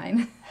into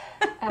wine.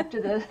 After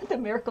the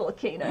miracle of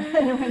Cana,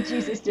 when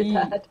Jesus did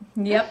that.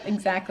 Yep,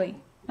 exactly.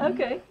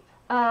 Okay.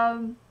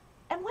 And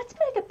what's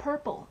Mega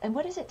Purple, and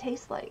what does it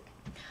taste like?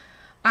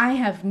 I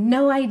have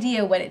no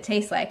idea what it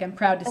tastes like, I'm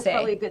proud to That's say.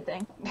 probably a good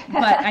thing.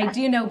 But I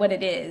do know what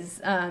it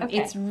is. Okay.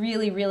 It's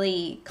really,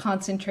 really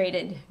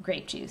concentrated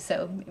grape juice.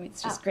 So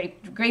it's just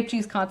grape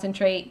juice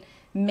concentrate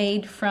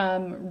made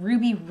from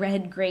ruby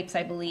red grapes,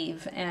 I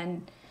believe.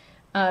 And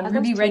Are those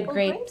ruby red table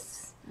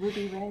grapes.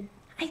 Ruby red.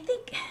 I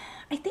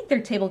think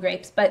they're table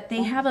grapes, but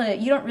they have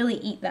you don't really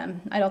eat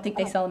them. I don't think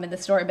they sell them in the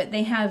store, but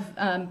they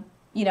have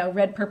you know,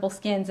 red purple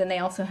skins, and they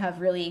also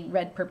have really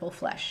red purple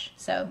flesh.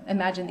 So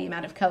imagine the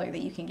amount of color that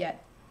you can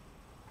get.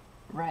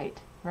 Right,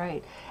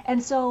 right.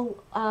 And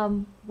so,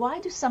 why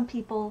do some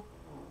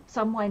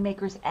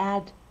winemakers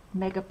add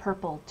Mega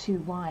Purple to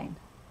wine?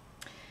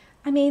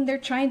 I mean, they're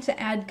trying to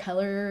add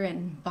color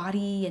and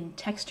body and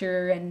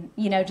texture and,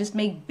 you know, just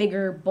make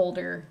bigger,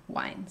 bolder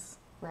wines.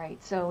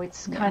 Right. So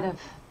it's kind of,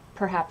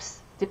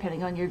 perhaps,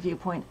 depending on your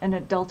viewpoint, an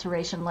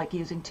adulteration, like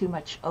using too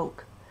much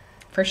oak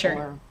For sure.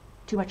 or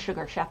too much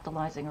sugar,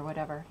 chaptalizing or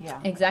whatever. Yeah.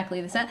 Exactly.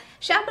 The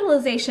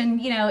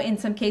chaptalization, you know, in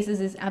some cases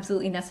is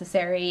absolutely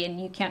necessary, and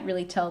you can't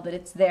really tell that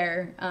it's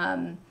there.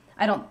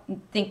 I don't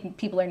think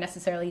people are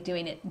necessarily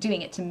doing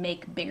it to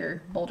make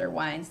bigger, bolder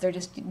wines. They're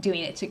just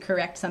doing it to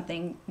correct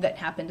something that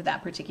happened to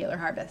that particular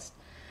harvest.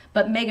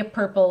 But Mega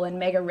Purple and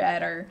Mega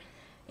Red are,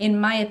 in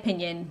my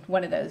opinion,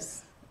 one of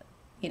those,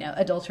 you know,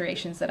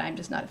 adulterations that I'm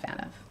just not a fan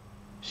of.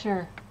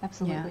 Sure.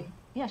 Absolutely.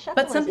 Yeah.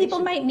 But some people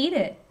chaptalization. might need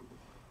it.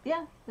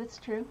 Yeah, that's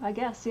true. I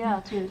guess. Yeah,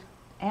 to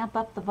amp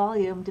up the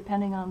volume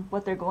depending on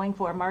what they're going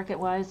for,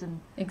 market-wise and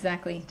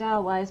Exactly.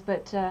 style-wise.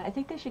 But I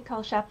think they should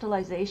call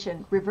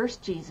chaptalization reverse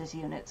Jesus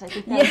units. I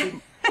think that would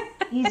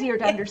be easier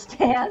to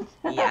understand.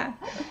 Yeah.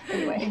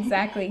 Anyway.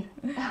 Exactly.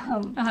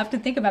 I'll have to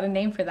think about a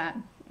name for that.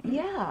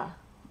 Yeah.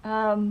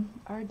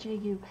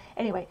 RJU.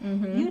 Anyway,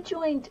 you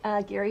joined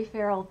Gary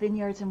Farrell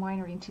Vineyards and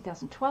Winery in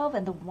 2012,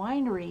 and the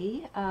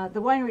winery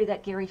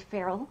that Gary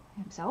Farrell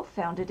himself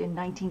founded in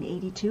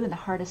 1982 in the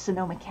heart of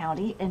Sonoma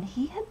County, and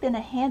he had been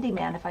a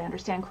handyman, if I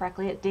understand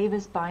correctly, at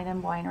Davis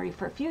Bynum Winery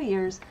for a few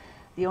years.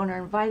 The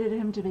owner invited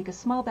him to make a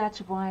small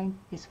batch of wine.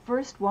 His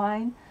first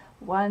wine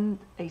won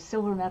a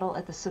silver medal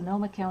at the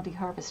Sonoma County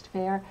Harvest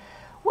Fair.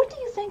 What do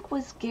you think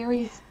was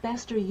Gary's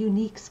best or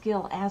unique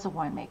skill as a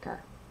winemaker?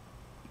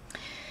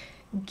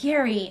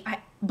 Gary,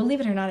 believe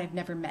it or not, I've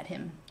never met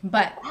him,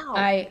 but Wow.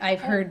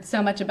 I've heard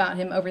so much about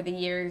him over the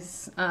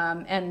years,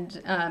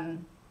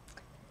 and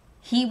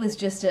he was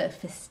just a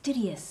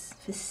fastidious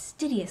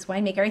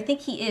winemaker. I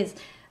think he is.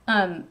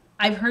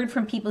 I've heard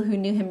from people who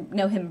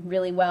know him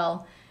really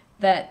well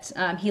that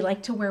he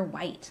liked to wear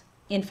white.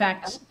 In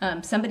fact,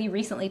 somebody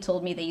recently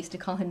told me they used to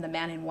call him the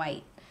man in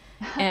white.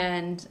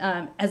 And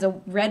as a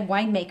red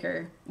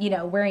winemaker, you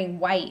know, wearing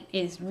white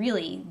is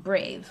really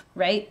brave,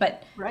 right?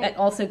 But Right. that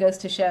also goes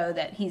to show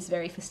that he's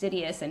very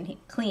fastidious and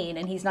clean,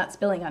 and he's not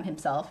spilling on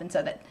himself. And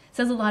so that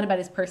says a lot about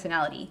his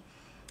personality.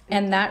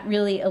 And that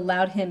really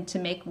allowed him to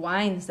make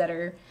wines that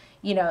are,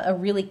 you know, a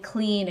really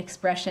clean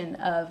expression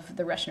of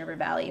the Russian River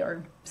Valley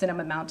or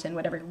Sonoma Mountain,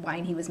 whatever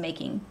wine he was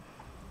making.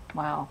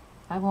 Wow.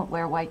 I won't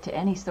wear white to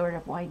any sort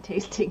of wine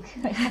tasting.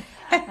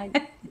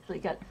 I usually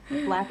got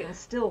black and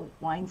still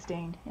wine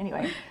stained.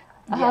 Anyway,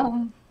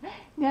 Yeah.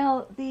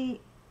 now the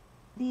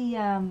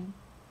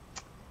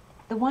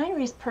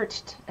winery is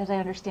perched, as I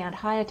understand,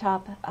 high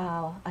atop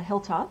a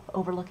hilltop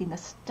overlooking the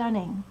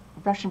stunning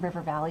Russian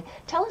River Valley.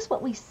 Tell us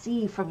what we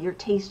see from your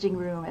tasting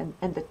room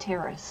and the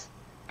terrace.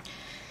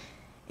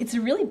 It's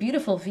a really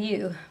beautiful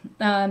view.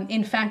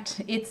 In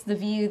fact, it's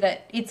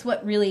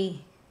what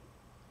really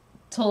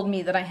told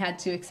me that I had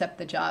to accept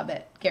the job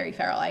at Gary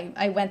Farrell.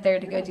 I went there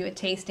to go do a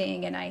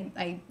tasting, and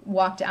I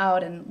walked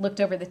out and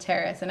looked over the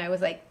terrace, and I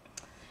was like,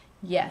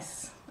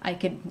 yes, I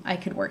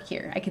could work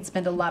here. I could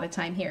spend a lot of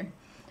time here.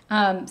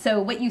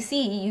 So what you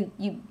see,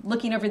 you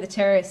looking over the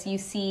terrace, you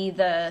see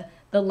the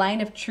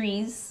line of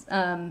trees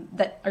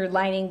that are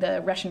lining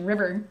the Russian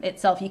River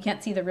itself. You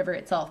can't see the river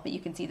itself, but you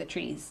can see the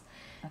trees.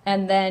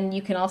 And then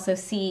you can also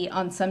see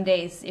on some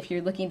days, if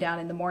you're looking down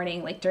in the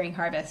morning, like during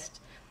harvest,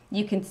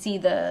 you can see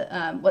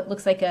the what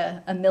looks like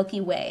a Milky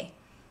Way,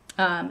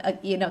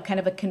 kind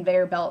of a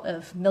conveyor belt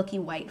of milky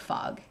white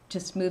fog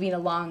just moving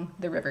along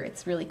the river.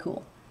 It's really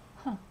cool.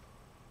 Huh.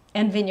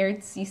 And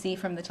vineyards you see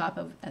from the top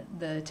of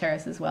the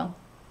terrace as well.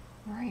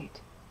 Right.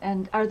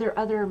 And are there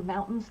other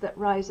mountains that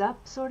rise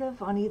up sort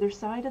of on either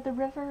side of the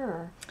river,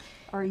 or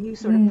are you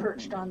sort of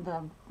perched on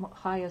the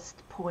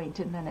highest point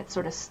and then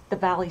the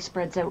valley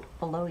spreads out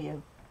below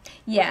you?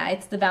 Yeah,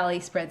 it's the valley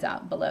spreads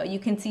out below. You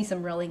can see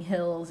some rolling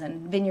hills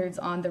and vineyards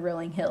on the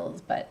rolling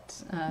hills,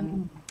 but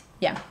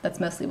yeah, that's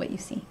mostly what you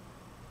see.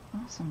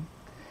 Awesome.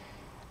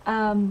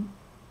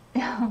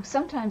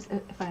 Sometimes,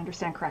 if I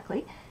understand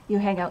correctly, you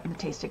hang out in the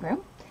tasting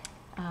room,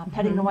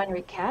 petting the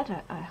winery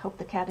cat. I hope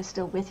the cat is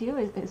still with you.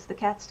 Is the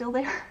cat still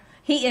there?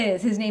 He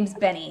is. His name's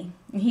Benny.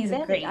 He's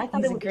Benny. a great. I thought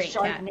He's it a would be great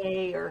cat.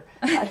 Chardonnay or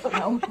I don't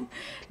know.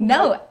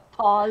 No.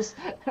 Paws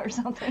or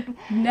something.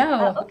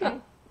 No. Okay.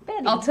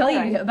 Benny. I'll tell All you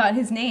right. about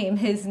his name.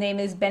 His name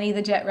is Benny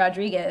the Jet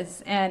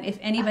Rodriguez. And if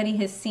anybody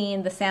has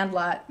seen The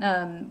Sandlot,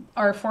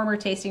 our former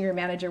tasting room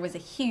manager was a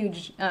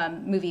huge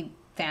movie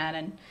fan,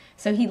 and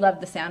so he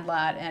loved The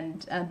Sandlot.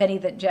 And Benny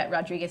the Jet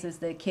Rodriguez is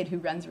the kid who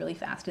runs really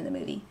fast in the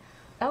movie.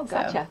 Oh,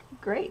 gotcha.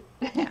 Great.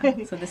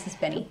 Yeah. So this is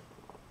Benny.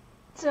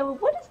 So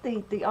what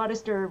is the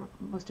oddest or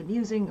most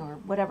amusing or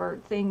whatever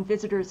thing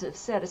visitors have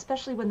said,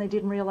 especially when they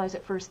didn't realize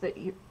at first that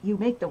you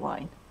make the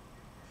wine?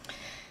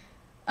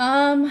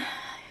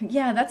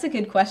 Yeah, that's a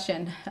good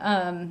question.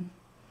 I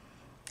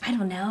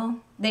don't know.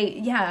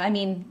 I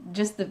mean,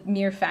 just the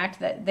mere fact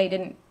that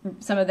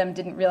some of them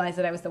didn't realize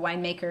that I was the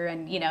winemaker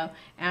and,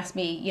 asked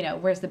me,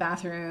 where's the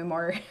bathroom,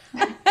 or,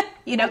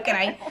 can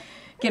I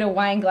get a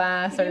wine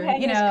glass, or,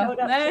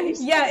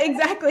 yeah,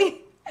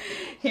 exactly.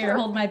 Here, Sure.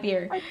 hold my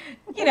beer.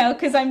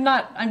 Because I'm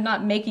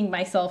not making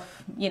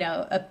myself,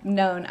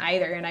 known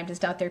either, and I'm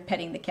just out there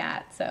petting the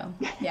cat. So,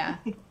 yeah.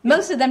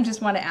 Most of them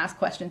just want to ask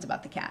questions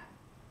about the cat.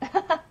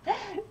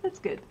 That's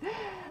good.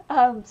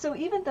 So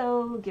even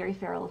though Gary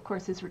Farrell, of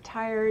course, is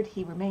retired,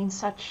 he remains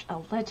such a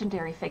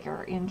legendary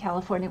figure in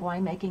California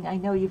winemaking. I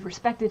know you've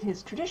respected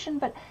his tradition,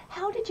 but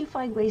how did you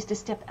find ways to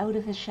step out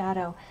of his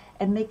shadow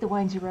and make the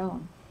wines your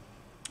own?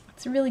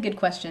 It's a really good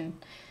question.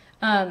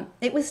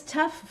 It was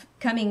tough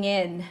coming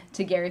in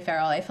to Gary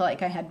Farrell. I felt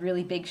like I had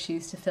really big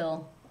shoes to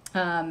fill.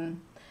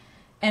 And,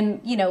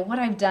 what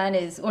I've done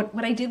is,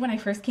 what I did when I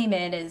first came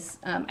in is,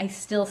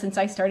 since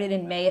I started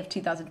in May of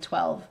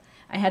 2012,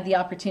 I had the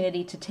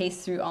opportunity to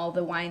taste through all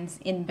the wines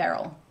in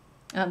barrel,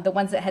 the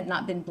ones that had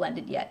not been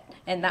blended yet.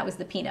 And that was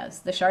the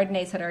Pinots. The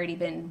Chardonnays had already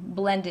been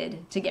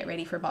blended to get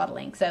ready for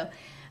bottling. So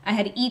I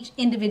had each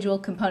individual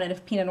component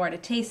of Pinot Noir to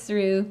taste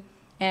through,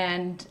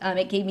 and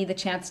it gave me the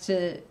chance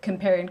to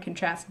compare and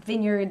contrast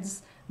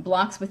vineyards,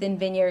 blocks within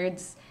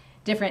vineyards,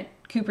 different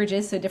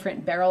cooperages, so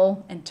different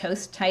barrel and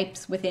toast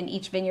types within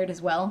each vineyard as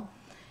well.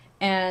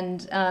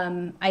 And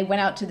I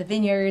went out to the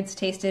vineyards,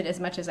 tasted as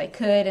much as I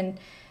could, and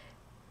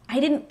I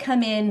didn't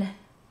come in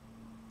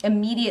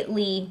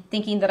immediately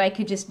thinking that I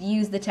could just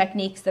use the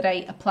techniques that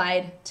I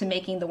applied to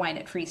making the wine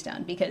at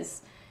Freestone,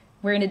 because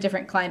we're in a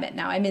different climate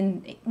now. I'm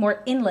in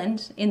more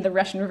inland in the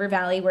Russian River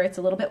Valley, where it's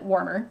a little bit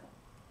warmer,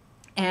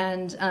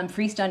 and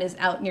Freestone is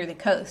out near the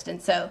coast,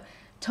 and so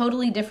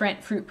totally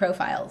different fruit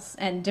profiles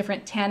and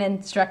different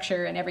tannin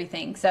structure and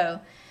everything.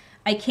 So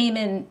I came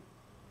in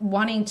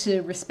wanting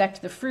to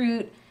respect the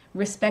fruit,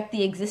 respect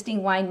the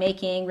existing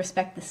winemaking,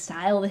 respect the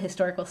style, the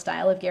historical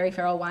style of Gary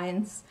Farrell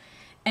wines.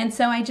 And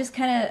so I just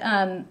kind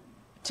of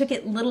took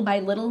it little by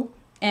little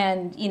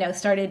and,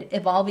 started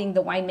evolving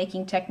the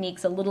winemaking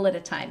techniques a little at a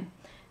time.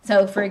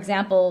 So, for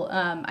example,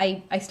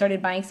 I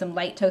started buying some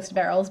light toast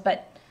barrels,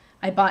 but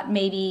I bought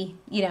maybe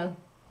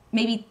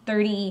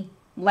 30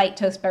 light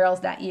toast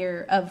barrels that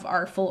year of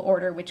our full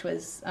order, which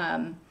was,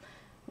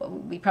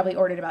 we probably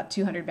ordered about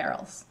 200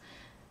 barrels.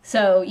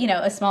 So,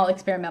 a small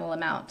experimental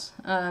amount.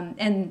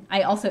 And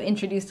I also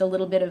introduced a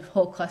little bit of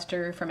whole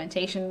cluster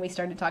fermentation. We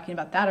started talking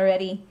about that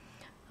already.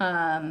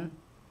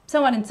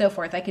 So on and so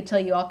forth. I could tell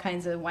you all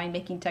kinds of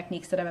winemaking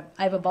techniques that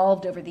I've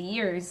evolved over the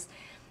years.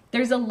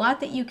 There's a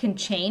lot that you can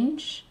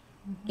change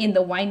in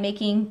the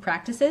winemaking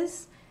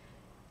practices.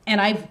 And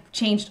I've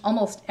changed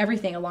almost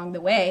everything along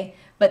the way,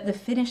 but the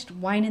finished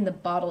wine in the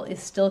bottle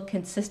is still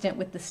consistent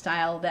with the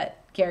style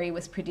that Gary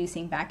was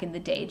producing back in the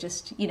day.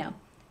 Just,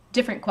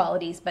 different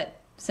qualities,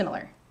 but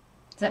similar.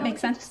 Does that make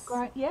sense?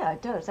 Yeah,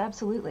 it does,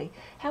 absolutely.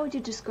 How would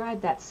you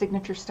describe that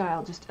signature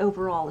style just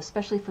overall,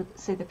 especially for,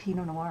 say, the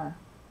Pinot Noir?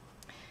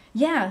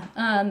 Yeah,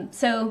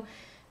 so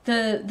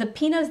the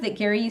Pinots that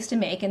Gary used to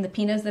make and the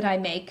Pinots that I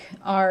make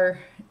are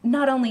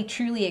not only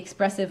truly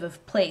expressive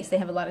of place, they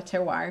have a lot of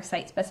terroir,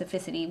 site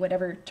specificity,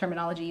 whatever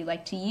terminology you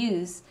like to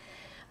use.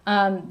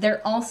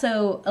 They're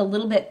also a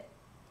little bit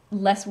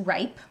less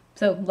ripe,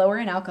 so lower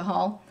in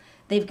alcohol.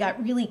 They've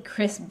got really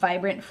crisp,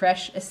 vibrant,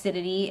 fresh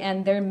acidity,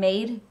 and they're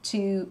made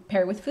to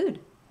pair with food.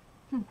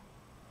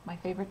 My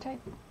favorite type.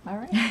 All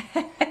right.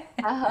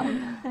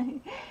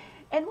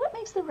 And what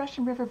makes the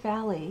Russian River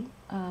Valley,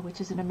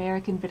 which is an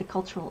American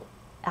viticultural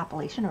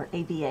appellation, or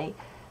AVA,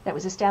 that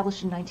was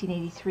established in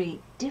 1983,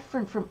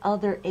 different from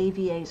other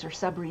AVAs or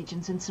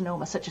subregions in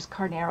Sonoma, such as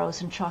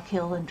Carneros and Chalk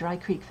Hill and Dry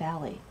Creek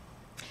Valley?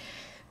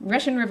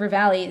 Russian River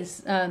Valley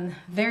is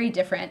very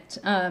different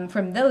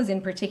from those in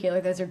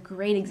particular. Those are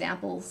great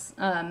examples.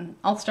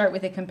 I'll start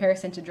with a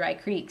comparison to Dry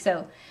Creek.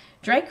 So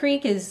Dry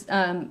Creek is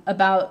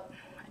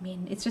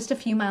it's just a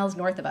few miles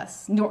north of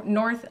us,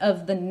 north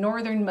of the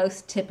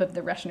northernmost tip of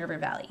the Russian River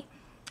Valley.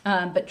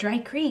 But Dry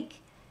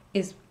Creek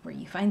is where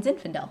you find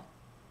Zinfandel,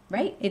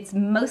 right? It's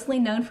mostly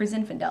known for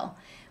Zinfandel.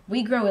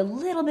 We grow a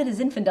little bit of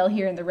Zinfandel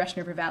here in the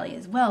Russian River Valley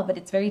as well, but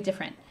it's very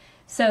different.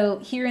 So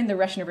here in the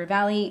Russian River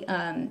Valley,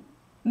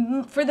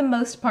 for the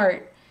most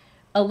part,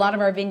 a lot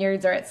of our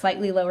vineyards are at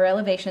slightly lower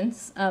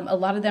elevations. A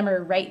lot of them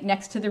are right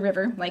next to the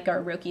river, like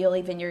our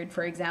Rocchioli vineyard,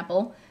 for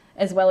example,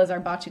 as well as our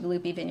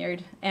Bacigalupi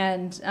vineyard.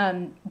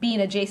 And being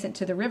adjacent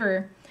to the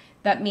river,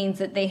 that means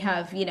that they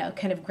have,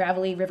 kind of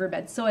gravelly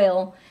riverbed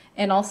soil.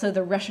 And also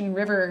the Russian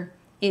River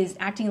is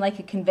acting like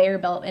a conveyor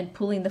belt and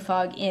pulling the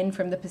fog in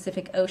from the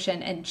Pacific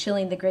Ocean and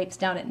chilling the grapes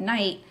down at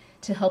night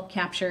to help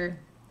capture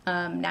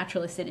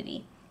natural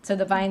acidity. So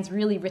the vines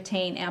really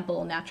retain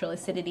ample natural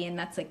acidity, and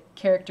that's a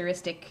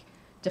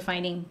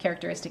defining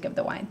characteristic of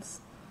the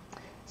wines.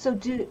 So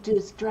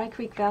does Dry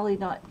Creek Valley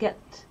not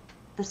get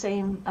the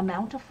same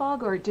amount of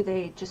fog, or do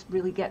they just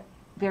really get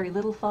very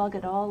little fog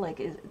at all? Like,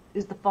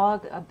 is the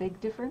fog a big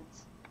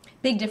difference?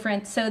 Big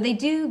difference. So they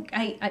do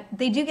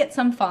get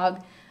some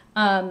fog,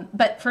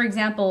 but for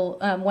example,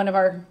 one of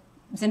our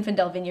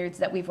Zinfandel vineyards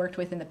that we've worked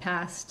with in the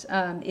past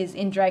is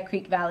in Dry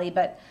Creek Valley,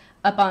 but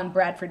up on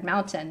Bradford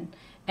Mountain.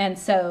 And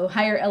so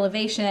higher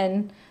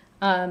elevation,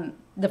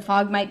 the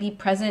fog might be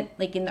present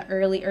like in the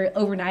early or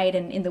overnight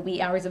and in the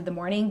wee hours of the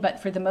morning, but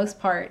for the most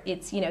part,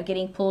 it's,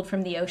 getting pulled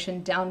from the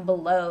ocean down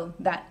below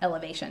that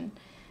elevation.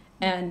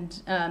 And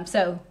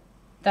so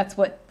that's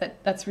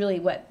really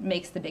what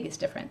makes the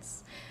biggest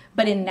difference.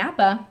 But in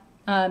Napa,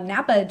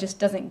 Napa just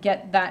doesn't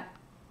get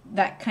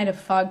that kind of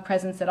fog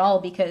presence at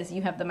all because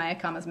you have the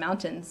Mayacamas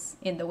Mountains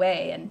in the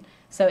way. And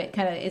so it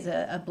kind of is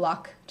a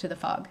block to the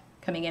fog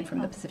coming in from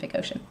the Pacific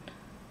Ocean.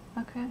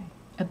 Okay.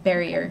 A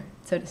barrier,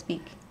 so to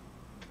speak.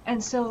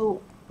 And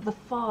so the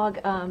fog,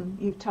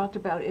 you've talked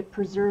about, it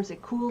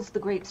cools the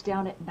grapes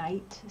down at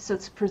night, so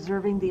it's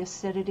preserving the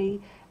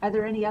acidity. Are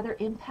there any other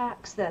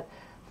impacts that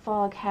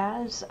fog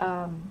has?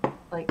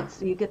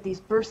 So you get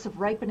these bursts of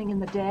ripening in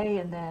the day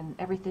and then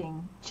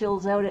everything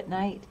chills out at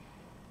night.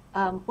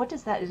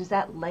 Does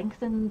that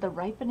lengthen the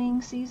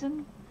ripening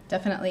season?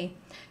 Definitely.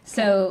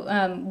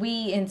 So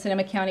we in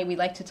Sonoma County, we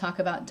like to talk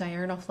about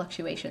diurnal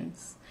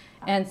fluctuations.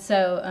 And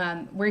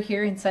so we're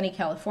here in sunny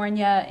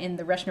California in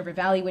the Russian River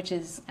Valley, which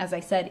is, as I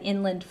said,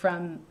 inland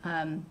from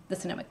the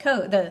Sonoma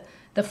coast,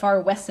 the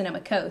far west Sonoma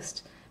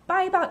coast,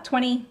 by about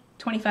 20,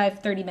 25,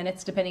 30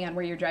 minutes, depending on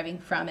where you're driving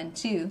from and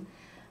to.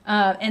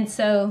 And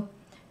so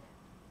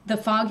the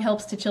fog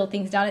helps to chill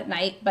things down at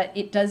night, but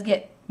it does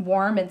get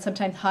warm and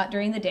sometimes hot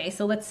during the day.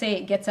 So let's say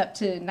it gets up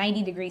to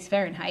 90 degrees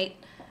Fahrenheit.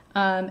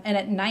 And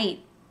at night,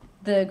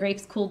 the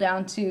grapes cool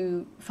down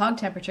to fog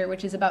temperature,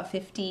 which is about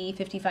 50,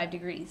 55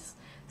 degrees.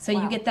 So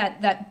wow. You get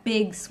that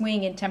big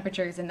swing in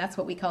temperatures, and that's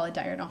what we call a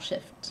diurnal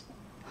shift.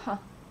 Huh.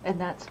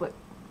 And that's what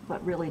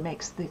really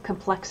makes the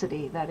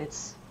complexity, that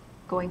it's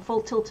going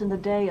full tilt in the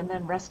day and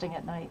then resting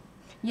at night.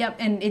 Yep,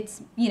 and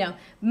it's,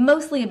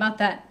 mostly about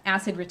that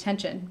acid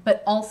retention,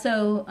 but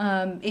also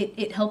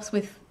it helps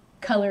with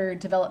color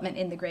development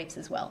in the grapes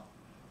as well.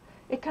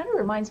 It kind of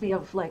reminds me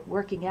of like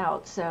working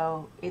out.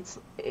 So it's,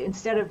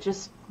 instead of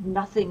just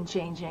nothing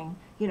changing,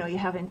 you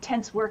have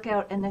intense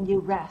workout and then you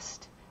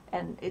rest.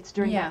 And it's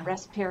during that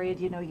rest period,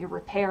 you're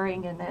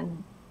repairing, and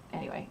then,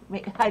 anyway,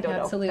 I don't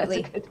know if that's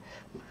a good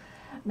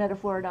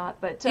metaphor or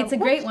not. But it's a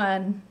great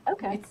one.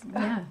 Okay.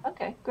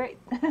 Okay, great.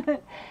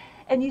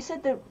 And you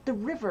said the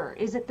river,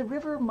 is it the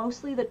river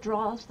mostly that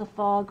draws the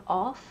fog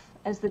off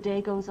as the day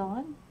goes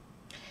on?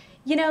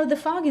 The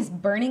fog is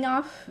burning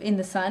off in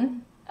the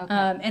sun,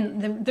 okay.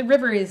 And the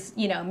river is,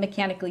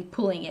 mechanically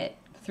pulling it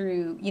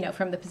through,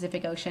 from the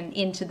Pacific Ocean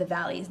into the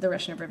valleys, the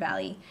Russian River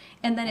Valley.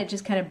 And then it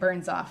just kind of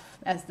burns off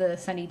as the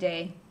sunny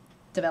day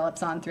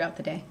develops on throughout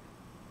the day.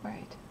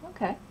 Right.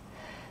 Okay.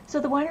 So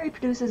the winery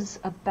produces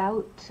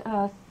about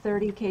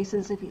 30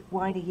 cases of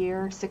wine a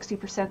year,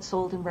 60%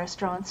 sold in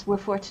restaurants. We're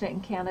fortunate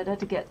in Canada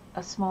to get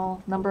a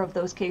small number of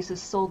those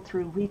cases sold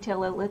through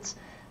retail outlets,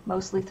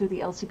 mostly through the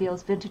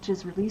LCBO's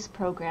Vintages Release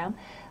Program.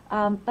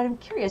 But I'm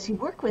curious, you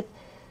work with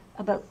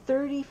about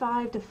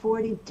 35 to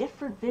 40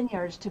 different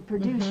vineyards to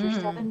produce your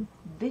 7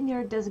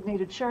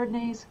 vineyard-designated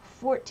Chardonnays,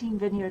 14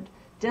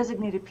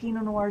 vineyard-designated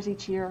Pinot Noirs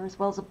each year, as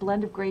well as a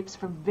blend of grapes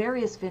from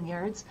various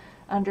vineyards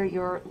under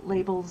your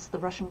labels, the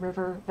Russian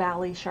River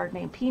Valley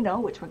Chardonnay and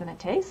Pinot, which we're going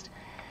to taste.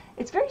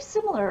 It's very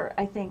similar,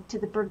 I think, to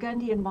the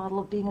Burgundian model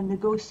of being a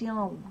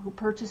négociant who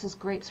purchases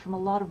grapes from a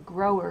lot of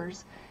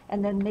growers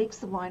and then makes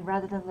the wine,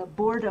 rather than the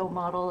Bordeaux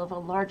model of a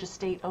large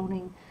estate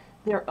owning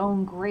their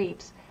own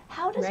grapes.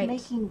 How does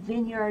making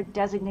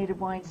vineyard-designated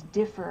wines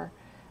differ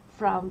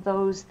from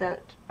those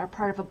that are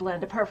part of a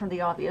blend, apart from the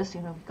obvious,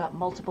 you know, you've got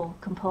multiple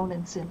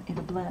components in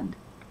a blend?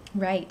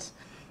 Right.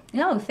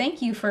 No,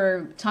 thank you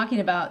for talking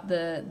about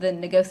the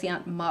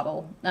négociant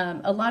model.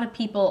 A lot of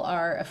people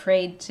are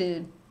afraid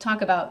to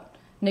talk about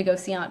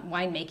négociant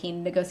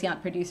winemaking,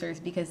 négociant producers,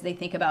 because they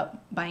think about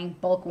buying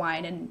bulk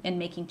wine and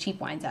making cheap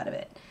wines out of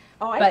it.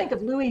 Oh, I think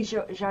of Louis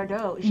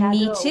Jadot.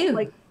 Me too.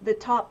 Like the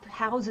top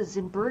houses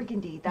in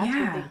Burgundy. That's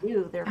what they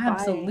do. They're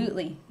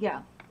absolutely.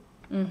 Yeah.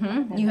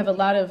 Mm-hmm. You have a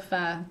lot of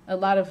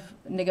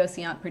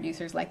négociant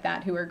producers like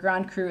that who are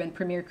Grand Cru and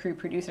Premier Cru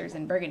producers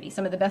in Burgundy.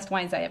 Some of the best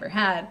wines I ever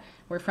had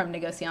were from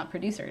négociant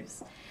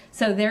producers.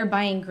 So they're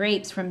buying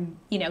grapes from,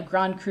 you know,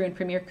 Grand Cru and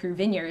Premier Cru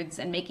vineyards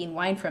and making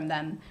wine from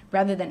them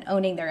rather than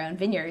owning their own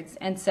vineyards.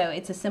 And so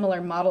it's a similar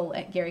model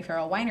at Gary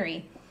Farrell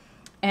Winery.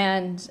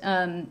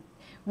 And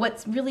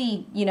what's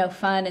really, you know,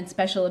 fun and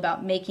special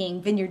about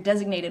making vineyard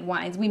designated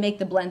wines, we make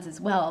the blends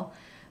as well,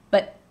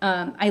 but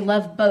I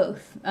love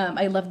both.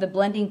 I love the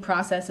blending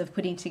process of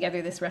putting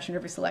together this Russian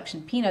River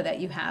Selection Pinot that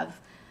you have.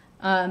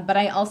 But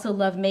I also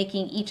love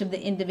making each of the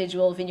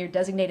individual vineyard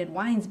designated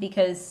wines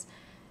because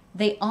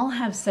they all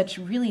have such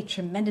really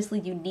tremendously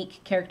unique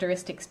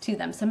characteristics to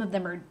them. Some of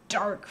them are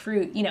dark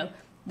fruit, you know,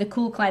 the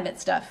cool climate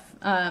stuff,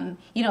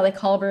 you know, like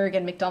Hallberg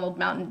and McDonald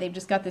Mountain. They've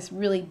just got this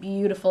really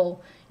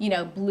beautiful, you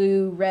know,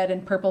 blue, red,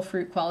 and purple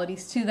fruit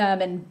qualities to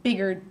them and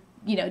bigger,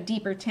 you know,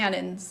 deeper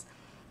tannins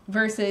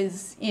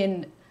versus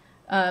in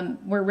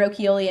where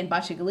Rocchioli and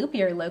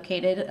Bacigalupi are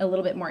located, a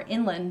little bit more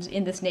inland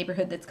in this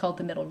neighborhood that's called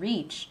the Middle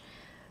Reach.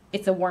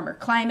 It's a warmer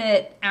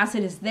climate.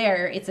 Acid is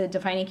there. It's a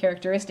defining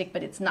characteristic,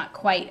 but it's not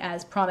quite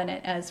as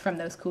prominent as from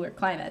those cooler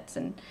climates.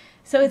 And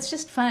so it's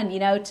just fun, you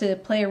know, to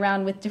play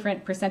around with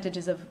different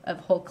percentages of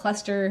whole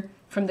cluster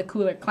from the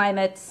cooler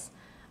climates.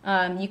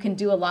 You can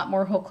do a lot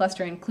more whole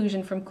cluster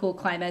inclusion from cool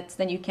climates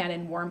than you can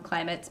in warm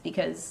climates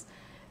because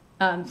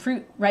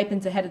fruit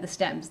ripens ahead of the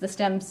stems. The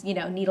stems, you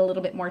know, need a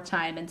little bit more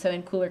time, and so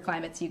in cooler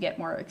climates you get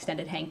more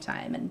extended hang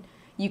time. And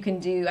you can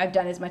do, I've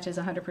done as much as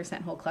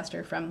 100% whole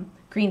cluster from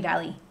Green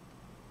Valley.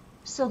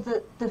 So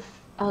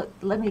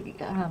let me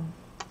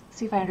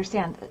see if I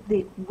understand.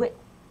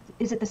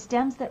 Is it the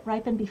stems that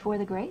ripen before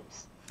the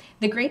grapes?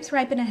 The grapes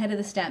ripen ahead of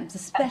the stems,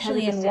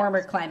 especially in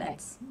warmer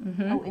climates. Okay.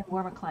 Mm-hmm. Oh, in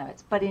warmer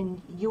climates. But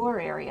in your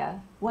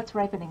area, what's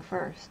ripening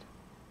first?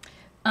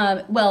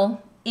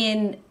 Well,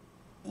 in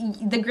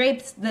the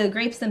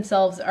grapes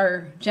themselves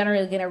are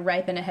generally going to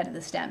ripen ahead of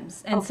the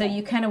stems. And so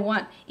you kind of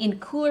want, in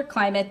cooler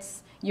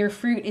climates, your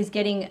fruit is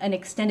getting an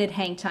extended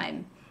hang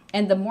time.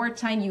 And the more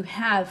time you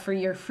have for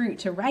your fruit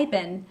to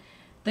ripen,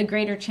 the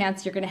greater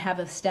chance you're going to have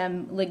of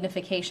stem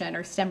lignification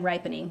or stem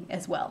ripening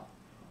as well.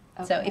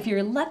 Okay. So if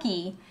you're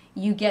lucky,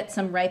 you get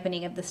some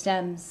ripening of the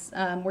stems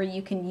where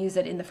you can use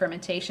it in the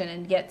fermentation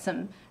and get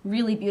some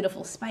really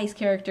beautiful spice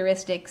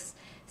characteristics,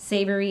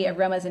 savory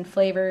aromas and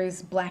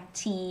flavors, black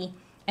tea,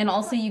 and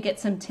also you get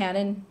some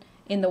tannin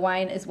in the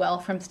wine as well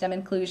from stem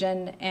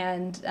inclusion.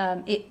 And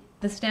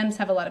the stems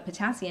have a lot of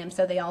potassium,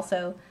 so they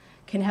also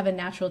can have a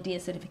natural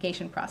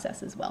deacidification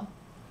process as well.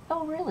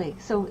 Oh, really?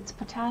 So it's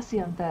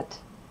potassium that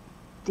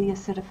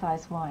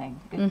deacidifies wine.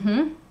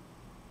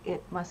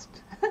 It must,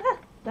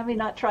 let me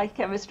not try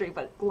chemistry,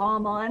 but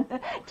glom on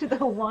to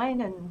the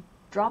wine and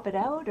drop it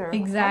out? Or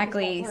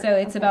exactly. So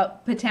it's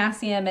about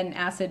potassium and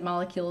acid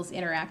molecules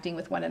interacting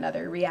with one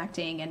another,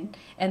 reacting,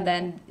 and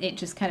then it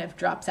just kind of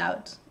drops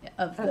out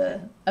of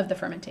the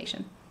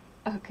fermentation.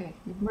 Okay,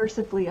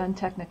 mercifully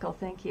untechnical.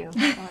 Thank you.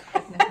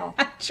 Technical.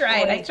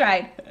 I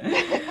tried.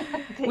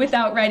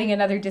 Without writing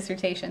another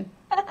dissertation.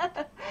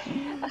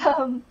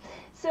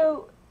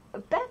 So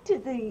back to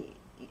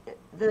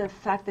the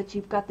fact that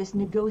you've got this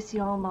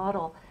négociant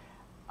model.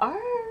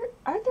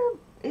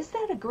 Is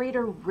that a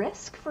greater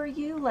risk for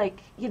you?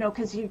 Like, you know,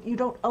 because you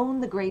don't own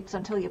the grapes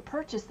until you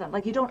purchase them.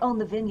 Like, you don't own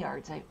the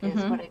vineyards,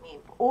 is what I mean.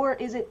 Or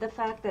is it the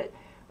fact that,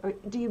 or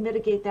do you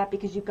mitigate that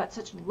because you've got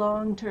such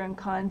long-term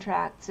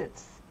contracts?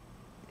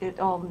 It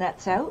all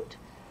nets out?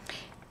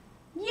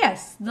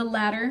 Yes, the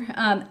latter.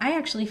 I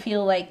actually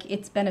feel like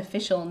it's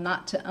beneficial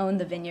not to own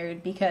the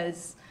vineyard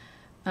because,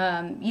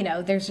 you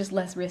know, there's just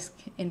less risk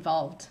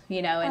involved,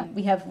 you know, and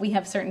we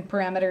have certain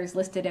parameters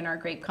listed in our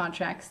grape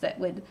contracts that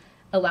would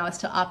allow us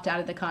to opt out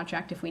of the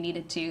contract if we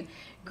needed to.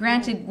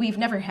 Granted, we've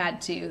never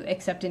had to,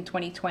 except in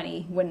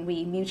 2020 when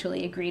we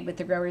mutually agreed with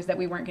the growers that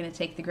we weren't going to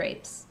take the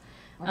grapes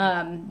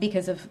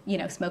because of,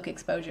 smoke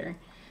exposure.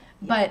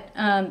 Yeah.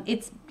 But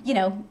it's,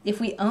 if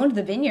we owned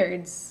the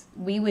vineyards,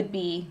 we would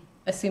be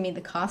assuming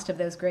the cost of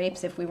those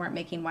grapes if we weren't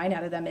making wine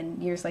out of them in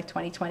years like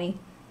 2020.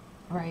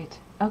 Right.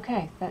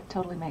 Okay. That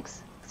totally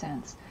makes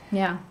sense.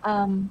 Yeah.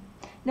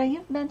 Now,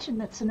 you've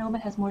mentioned that Sonoma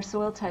has more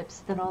soil types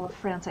than all of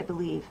France, I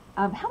believe.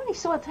 How many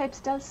soil types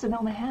does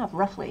Sonoma have,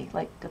 roughly,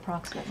 like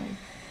approximately?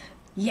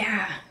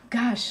 Yeah,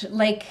 gosh,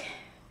 like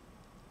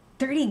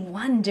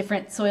 31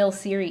 different soil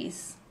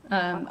series.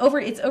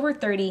 It's over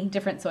 30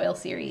 different soil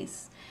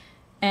series.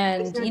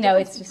 And, Is there a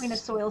difference it's between a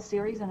soil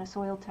series and a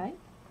soil type?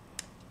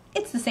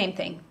 It's the same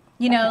thing.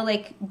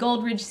 Like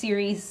Goldridge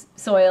series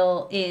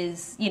soil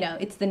is,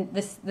 it's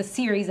the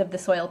series of the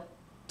soil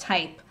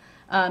type,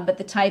 but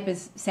the type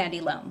is sandy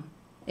loam,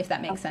 if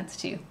that makes sense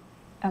to you.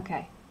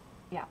 Okay,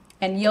 yeah.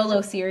 And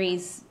YOLO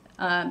series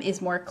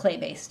is more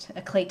clay-based,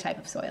 a clay type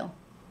of soil.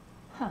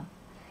 Huh.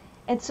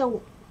 And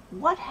so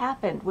what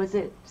happened? Was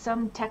it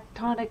some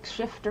tectonic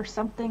shift or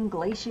something,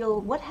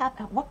 glacial? What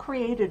happened? What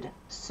created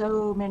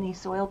so many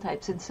soil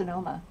types in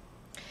Sonoma?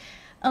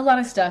 A lot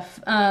of stuff.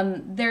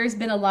 There's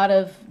been a lot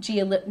of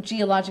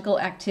geological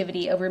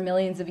activity over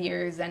millions of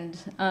years, and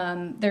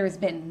there's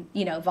been,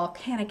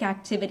 volcanic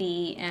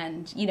activity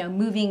and,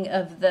 moving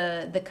of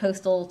the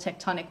coastal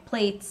tectonic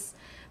plates,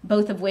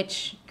 both of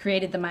which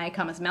created the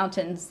Mayacamas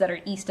Mountains that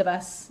are east of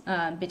us,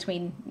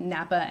 between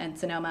Napa and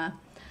Sonoma.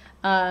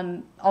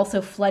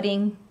 Also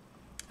flooding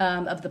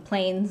of the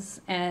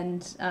plains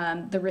and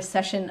the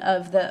recession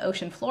of the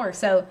ocean floor.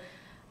 So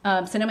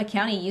Sonoma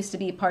County used to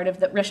be part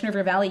of the Russian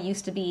River Valley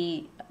used to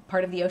be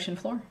part of the ocean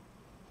floor,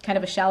 kind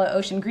of a shallow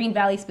ocean. Green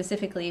Valley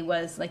specifically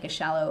was like a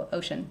shallow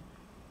ocean.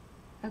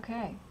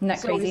 Okay. Isn't that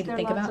crazy to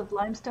think about? So is there lots of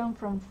limestone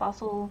from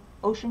fossil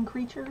ocean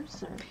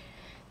creatures? Or?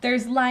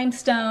 There's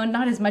limestone,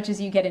 not as much as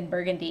you get in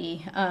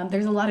Burgundy.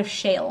 There's a lot of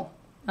shale.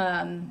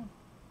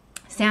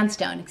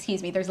 Sandstone,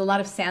 excuse me. There's a lot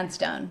of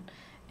sandstone.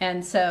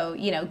 And so,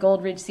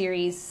 Goldridge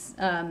series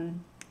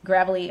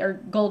gravelly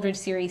or Goldridge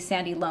series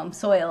sandy loam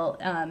soil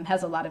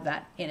has a lot of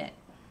that in it.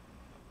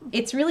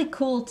 It's really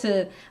cool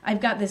I've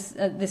got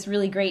this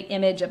really great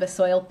image of a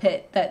soil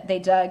pit that they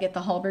dug at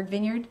the Hallberg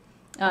Vineyard.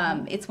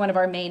 It's one of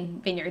our main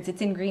vineyards.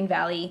 It's in Green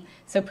Valley,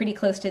 so pretty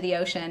close to the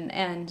ocean.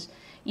 And,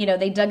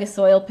 they dug a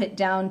soil pit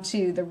down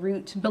to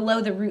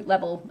below the root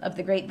level of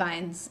the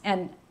grapevines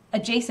and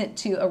adjacent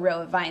to a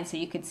row of vines so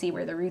you could see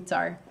where the roots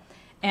are.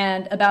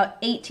 And about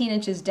 18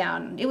 inches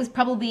down, it was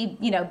probably,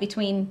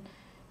 between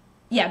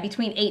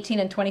 18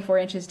 and 24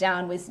 inches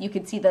down you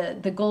could see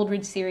the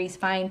Goldridge series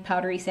fine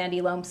powdery sandy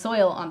loam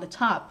soil on the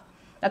top.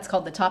 That's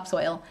called the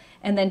topsoil.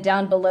 And then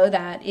down below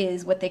that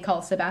is what they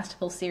call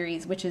Sebastopol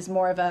series, which is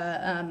more of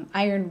a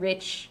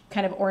iron-rich,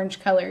 kind of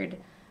orange-colored,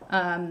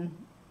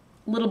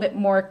 little bit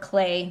more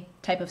clay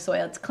type of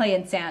soil. It's clay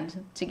and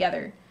sand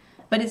together.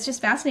 But it's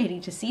just fascinating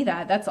to see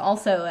that. That's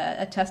also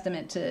a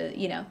testament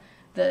to,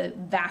 the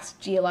vast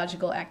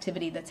geological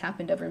activity that's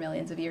happened over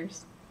millions of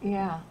years.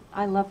 Yeah,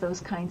 I love those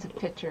kinds of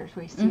pictures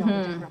where you see all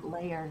the different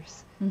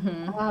layers.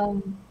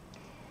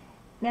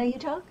 Now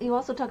you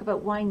also talk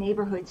about wine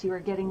neighborhoods. You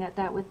were getting at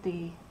that with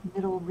the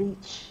Middle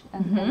Reach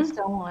and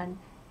so on.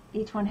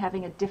 Each one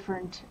having a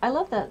different. I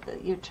love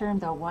your term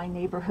though, wine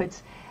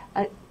neighborhoods,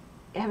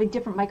 having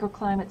different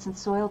microclimates and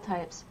soil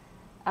types.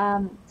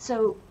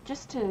 So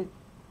just to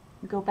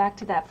go back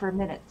to that for a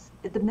minute,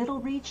 the Middle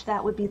Reach,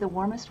 that would be the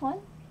warmest one?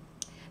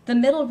 The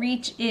Middle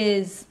Reach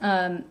is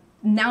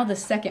now the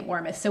second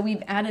warmest. So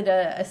we've added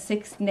a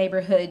sixth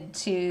neighborhood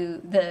to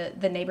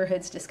the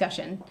neighborhoods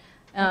discussion.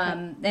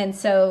 And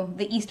so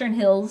the Eastern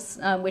Hills,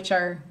 which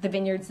are the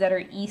vineyards that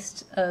are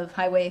east of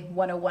Highway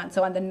 101,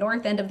 so on the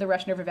north end of the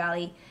Russian River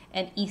Valley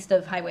and east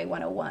of Highway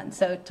 101,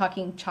 so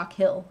talking Chalk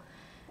Hill.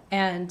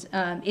 And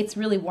it's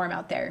really warm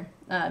out there,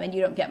 and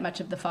you don't get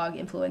much of the fog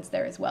influence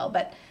there as well.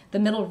 But the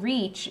Middle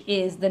Reach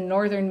is the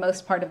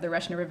northernmost part of the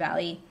Russian River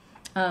Valley.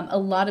 A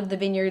lot of the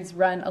vineyards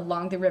run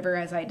along the river,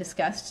 as I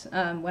discussed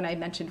when I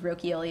mentioned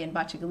Rocchioli and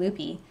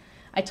Bacigalupi.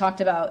 I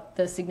talked about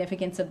the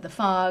significance of the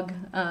fog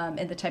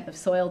and the type of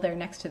soil there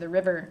next to the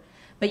river.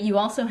 But you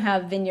also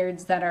have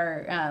vineyards that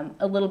are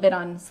a little bit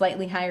on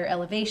slightly higher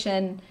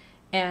elevation,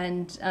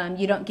 and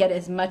you don't get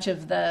as much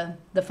of the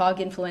fog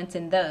influence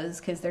in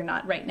those because they're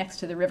not right next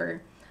to the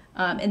river.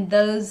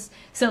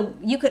 So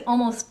you could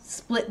almost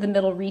split the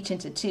Middle Reach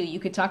into two.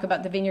 You could talk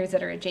about the vineyards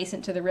that are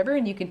adjacent to the river,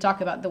 and you could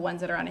talk about the ones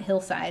that are on a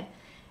hillside.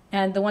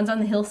 And the ones on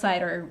the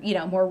hillside are,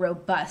 more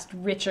robust,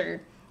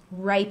 richer,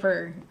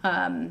 riper,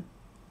 and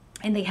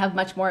they have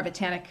much more of a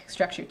tannic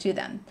structure to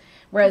them.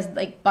 Whereas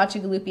like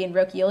Bacigalupi and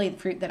Rocchioli, the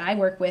fruit that I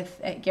work with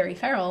at Gary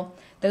Farrell,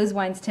 those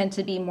wines tend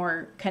to be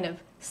more kind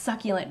of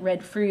succulent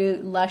red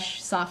fruit,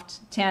 lush,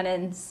 soft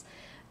tannins.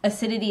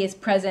 Acidity is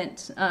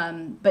present,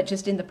 but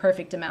just in the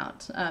perfect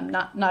amount,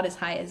 not as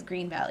high as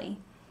Green Valley.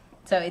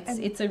 So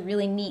it's a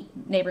really neat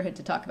neighborhood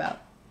to talk about.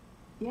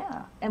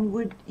 Yeah, and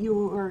would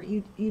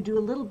you do a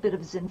little bit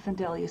of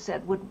Zinfandel? You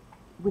said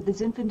would the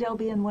Zinfandel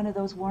be in one of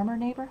those warmer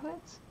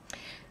neighborhoods?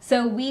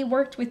 So we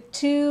worked with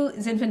 2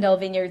 Zinfandel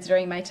vineyards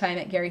during my time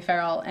at Gary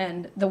Farrell,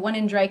 and the one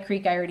in Dry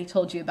Creek I already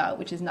told you about,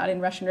 which is not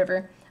in Russian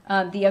River.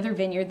 The other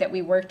vineyard that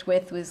we worked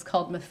with was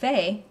called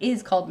Maffei,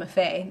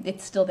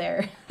 It's still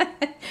there.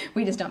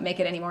 We just don't make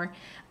it anymore.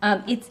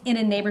 It's in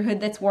a neighborhood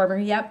that's warmer.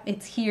 Yep,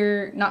 it's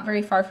here, not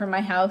very far from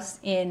my house,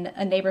 in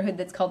a neighborhood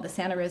that's called the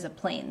Santa Rosa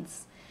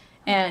Plains.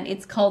 And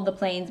it's called the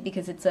Plains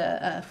because it's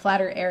a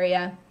flatter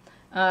area.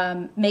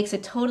 Makes a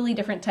totally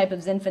different type of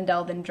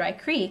Zinfandel than Dry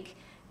Creek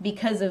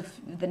because of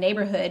the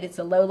neighborhood. It's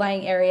a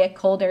low-lying area,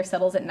 cold air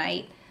settles at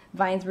night,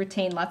 vines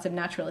retain lots of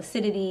natural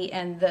acidity,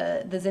 and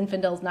the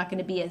Zinfandel is not going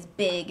to be as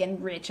big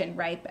and rich and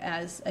ripe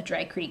as a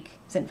Dry Creek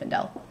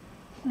Zinfandel.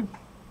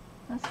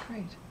 That's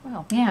great.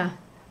 Wow. Yeah.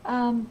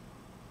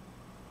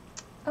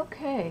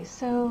 Okay,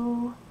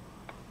 so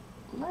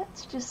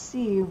let's just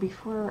see,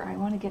 before I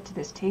want to get to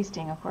this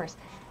tasting, of course.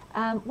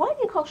 Why do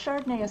you call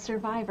Chardonnay a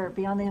survivor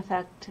beyond the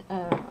effect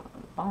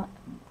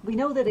we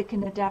know that it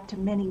can adapt to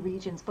many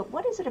regions, but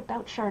what is it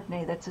about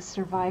Chardonnay that's a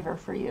survivor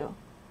for you?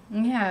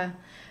 Yeah.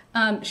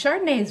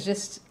 Chardonnay is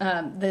just,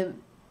 they're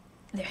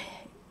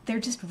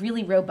just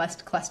really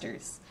robust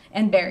clusters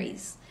and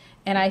berries.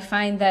 And I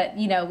find that,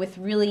 with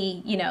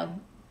really,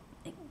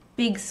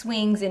 big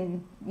swings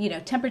in,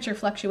 temperature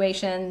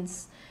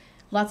fluctuations,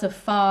 lots of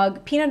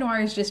fog, Pinot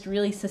Noir is just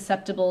really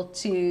susceptible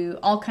to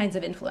all kinds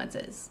of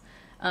influences.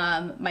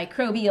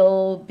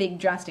 Microbial, big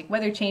drastic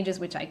weather changes,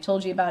 which I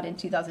told you about in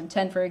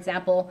 2010, for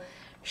example.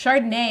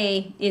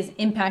 Chardonnay is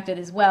impacted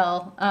as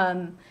well,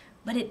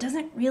 but it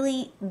doesn't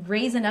really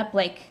raisin up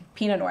like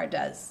Pinot Noir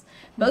does.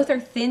 Both are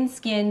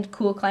thin-skinned,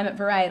 cool climate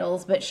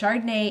varietals, but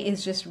Chardonnay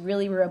is just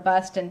really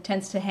robust and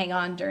tends to hang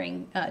on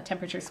during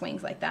temperature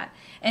swings like that.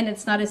 And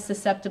it's not as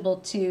susceptible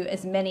to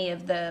as many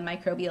of the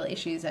microbial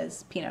issues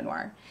as Pinot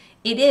Noir.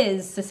 It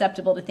is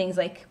susceptible to things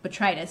like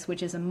botrytis,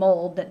 which is a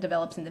mold that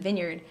develops in the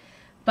vineyard.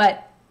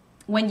 But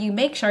when you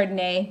make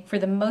Chardonnay, for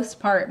the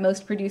most part,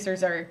 most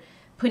producers are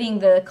putting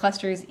the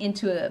clusters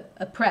into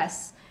a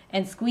press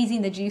and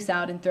squeezing the juice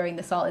out and throwing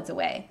the solids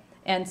away.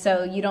 And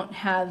so you don't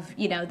have,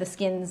 the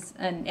skins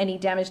and any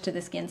damage to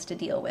the skins to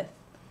deal with.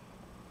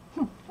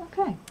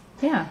 Okay.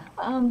 Yeah.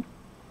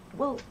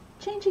 Well,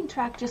 changing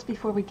track just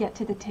before we get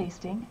to the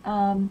tasting,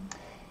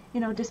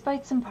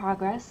 despite some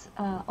progress,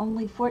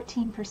 only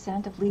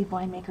 14% of lead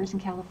winemakers in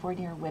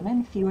California are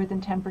women. Fewer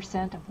than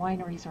 10% of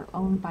wineries are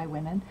owned by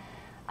women.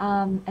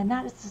 And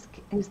that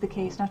is the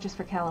case not just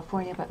for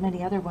California, but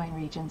many other wine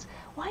regions.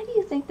 Why do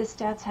you think the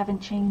stats haven't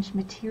changed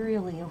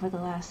materially over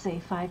the last, say,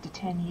 5 to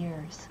 10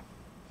 years?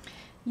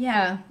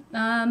 Yeah,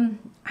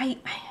 I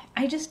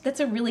just, that's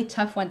a really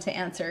tough one to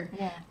answer.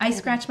 Yeah, I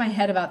scratch my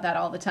head about that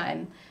all the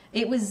time.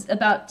 It was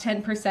about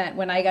 10%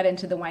 when I got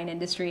into the wine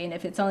industry, and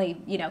if it's only,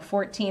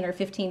 14 or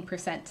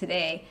 15%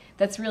 today,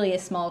 that's really a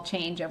small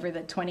change over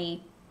the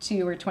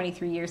 22 or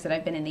 23 years that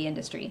I've been in the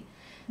industry.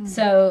 Mm-hmm.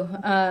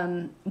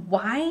 So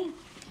why?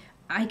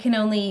 I can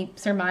only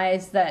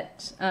surmise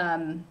that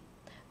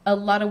a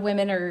lot of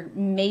women are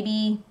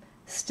maybe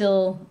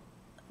still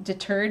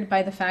deterred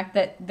by the fact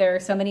that there are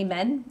so many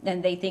men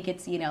and they think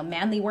it's,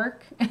 manly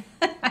work.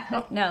 I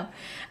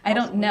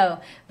don't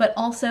know. But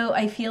also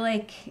I feel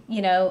like,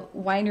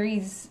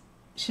 wineries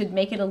should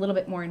make it a little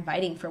bit more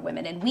inviting for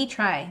women. And we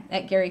try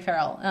at Gary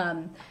Farrell.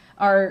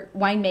 Our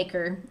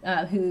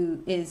winemaker,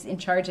 who is in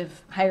charge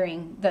of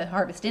hiring the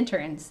harvest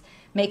interns,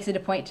 makes it a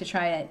point to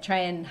try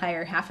and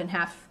hire half and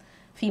half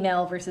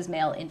female versus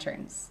male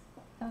interns.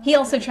 He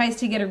also tries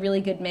to get a really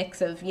good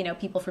mix of,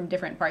 people from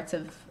different parts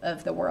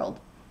of the world.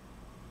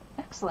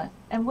 Excellent.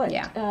 And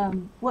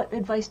what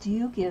advice do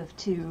you give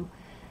to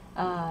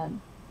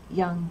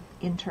young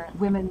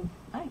women,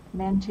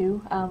 men too?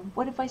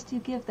 What advice do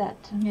you give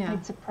that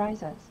might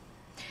surprise us?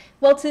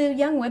 Well, to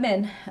young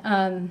women,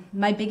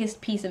 my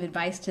biggest piece of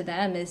advice to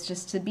them is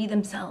just to be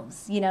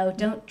themselves.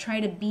 Don't try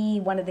to be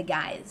one of the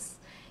guys.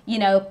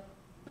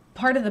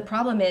 Part of the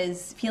problem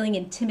is feeling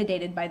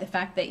intimidated by the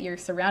fact that you're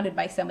surrounded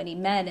by so many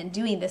men and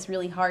doing this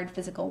really hard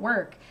physical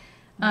work.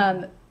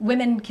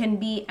 Women can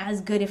be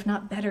as good, if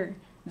not better,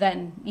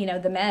 than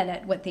the men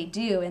at what they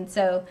do, and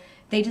so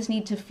they just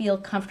need to feel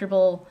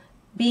comfortable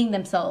being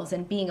themselves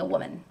and being a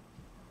woman.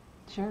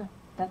 Sure,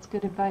 that's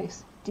good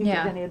advice. Do you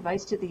give any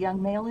advice to the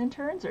young male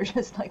interns, or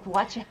just like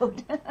watch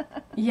out?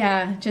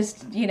 Yeah,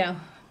 just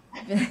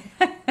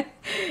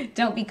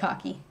don't be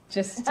cocky.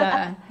 Just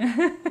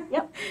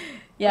Yep.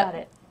 Got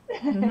it.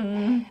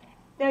 Mm-hmm.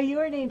 Now, you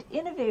were named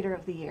Innovator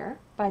of the Year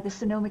by the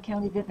Sonoma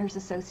County Vintners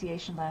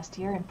Association last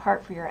year, in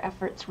part for your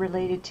efforts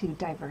related to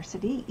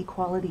diversity,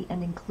 equality,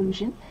 and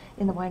inclusion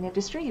in the wine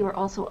industry. You were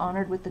also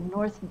honored with the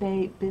North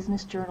Bay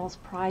Business Journal's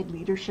Pride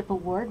Leadership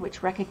Award,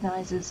 which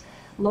recognizes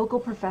local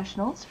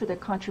professionals for their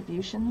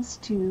contributions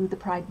to the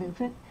Pride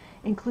movement,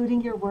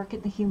 including your work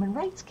in the Human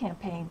Rights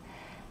Campaign.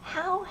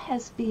 How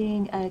has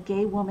being a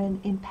gay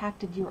woman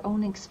impacted your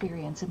own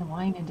experience in the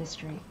wine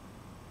industry?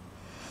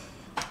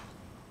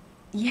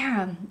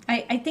 Yeah,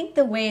 I think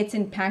the way it's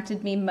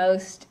impacted me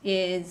most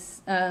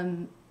is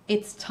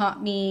it's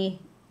taught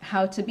me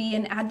how to be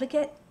an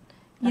advocate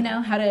you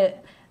know, how to,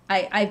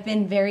 I've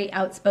been very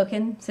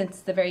outspoken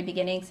since the very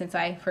beginning, since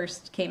I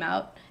first came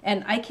out.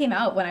 And I came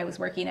out when I was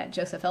working at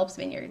Joseph Phelps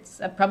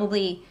Vineyards,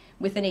 probably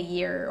within a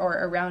year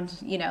or around,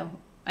 you know,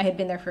 I had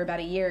been there for about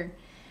a year.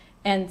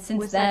 And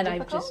since then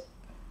I've just,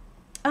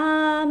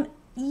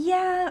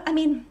 yeah, I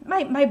mean,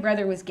 my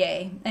brother was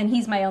gay and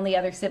he's my only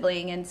other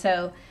sibling. And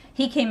so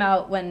he came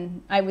out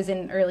when I was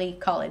in early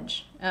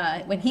college,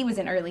 when he was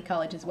in early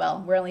college as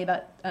well. We're only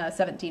about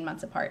 17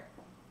 months apart.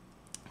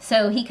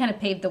 So he kind of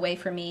paved the way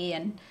for me.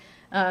 And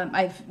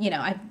I've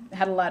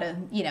had a lot of,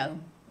 you know,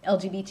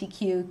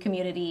 LGBTQ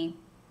community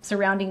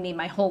surrounding me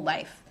my whole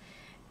life.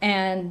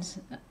 And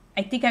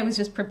I think I was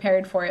just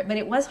prepared for it, but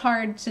it was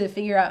hard to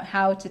figure out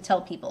how to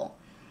tell people,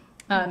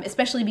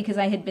 especially because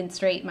I had been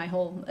straight my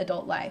whole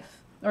adult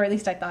life, or at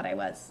least I thought I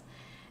was.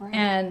 Right.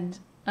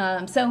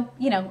 And so,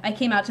 you know, I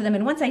came out to them,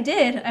 and once I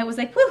did, I was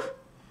like, whew,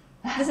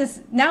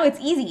 now it's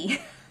easy.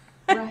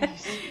 Right.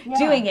 Yeah.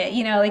 Doing it,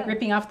 you know, like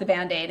ripping off the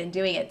Band-Aid and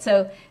doing it.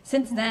 So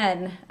since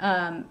then,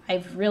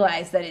 I've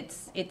realized that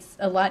it's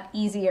a lot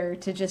easier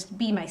to just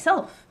be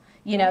myself,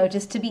 you know,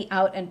 just to be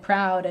out and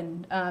proud,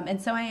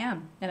 and so I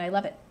am, and I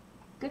love it.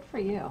 Good for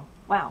you.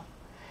 Wow.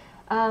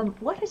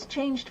 What has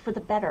changed for the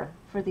better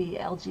for the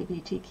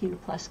LGBTQ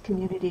plus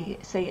community,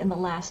 say, in the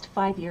last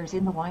 5 years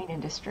in the wine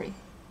industry?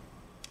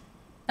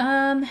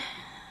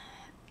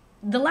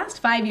 The last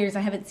 5 years,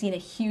 I haven't seen a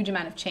huge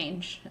amount of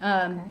change.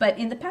 But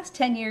in the past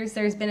 10 years,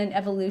 there's been an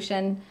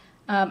evolution.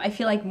 I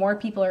feel like more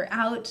people are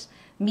out.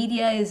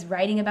 Media is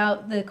writing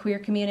about the queer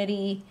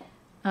community.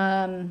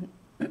 Yeah,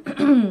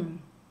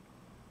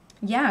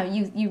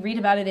 you read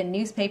about it in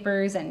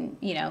newspapers, and,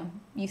 you know,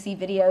 you see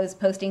videos,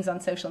 postings on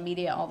social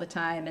media all the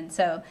time. And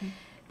so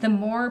the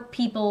more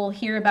people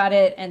hear about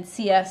it and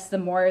see us, the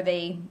more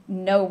they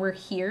know we're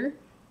here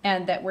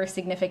and that we're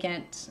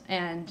significant,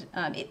 and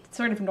it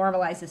sort of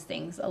normalizes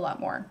things a lot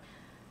more.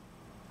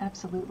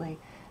 Absolutely.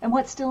 And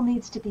what still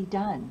needs to be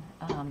done,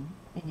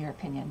 in your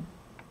opinion?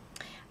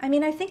 I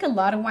mean, I think a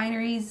lot of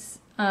wineries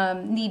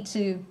need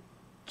to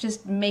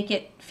just make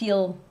it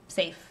feel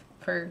safe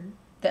for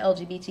the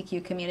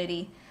LGBTQ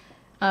community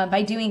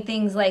by doing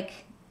things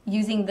like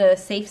using the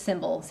safe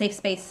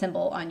space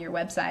symbol on your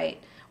website,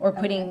 or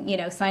putting, you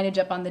know, signage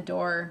up on the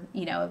door,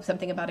 you know,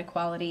 something about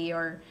equality,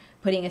 or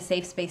putting a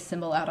safe space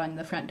symbol out on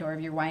the front door of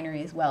your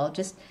winery as well.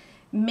 Just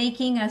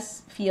making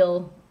us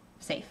feel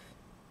safe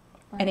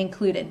and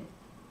included.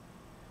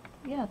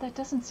 Yeah, that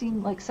doesn't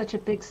seem like such a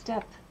big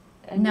step.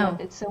 And no.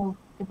 Yet it's so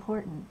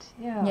important.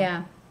 Yeah.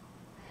 Yeah.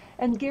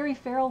 And Gary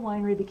Farrell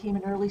Winery became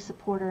an early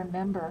supporter and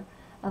member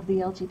of the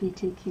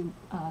LGBTQ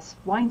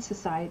Wine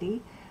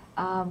Society,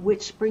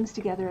 which brings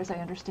together, as I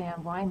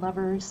understand, wine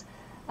lovers,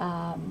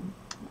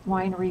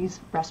 wineries,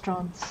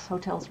 restaurants,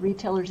 hotels,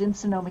 retailers in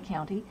Sonoma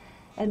County.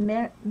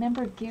 And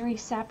member Gary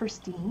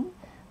Saperstein,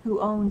 who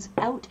owns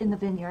Out in the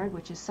Vineyard,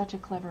 which is such a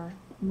clever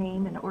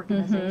name and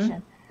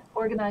organization,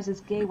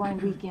 organizes Gay Wine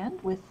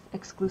Weekend with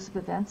exclusive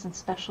events and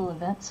special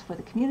events for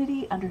the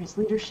community. Under his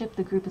leadership,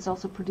 the group has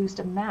also produced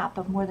a map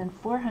of more than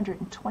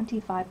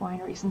 425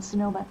 wineries in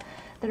Sonoma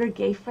that are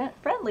gay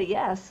friendly.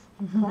 Yes,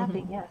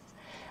 clapping. Yes.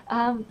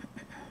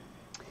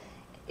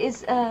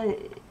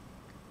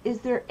 Is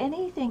there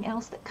anything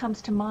else that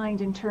comes to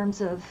mind in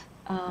terms of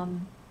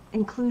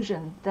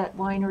inclusion that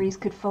wineries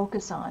could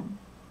focus on?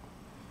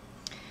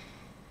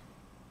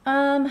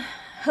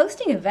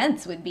 Hosting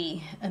events would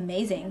be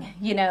amazing.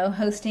 You know,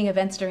 hosting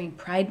events during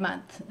Pride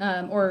Month,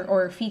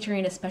 or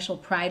featuring a special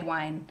Pride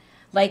wine.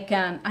 Like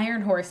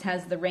Iron Horse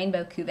has the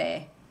Rainbow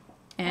Cuvée,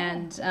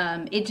 and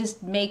it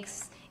just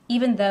makes,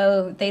 even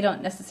though they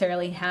don't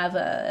necessarily have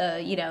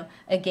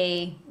a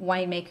gay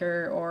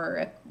winemaker or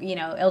a, you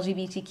know,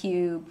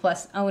 LGBTQ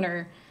plus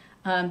owner,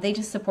 they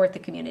just support the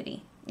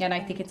community, and I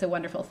think it's a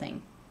wonderful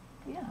thing.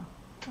 Yeah,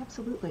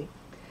 absolutely.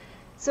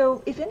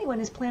 So if anyone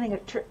is planning a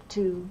trip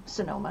to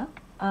Sonoma,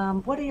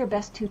 what are your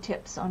best 2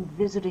 tips on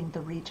visiting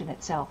the region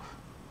itself?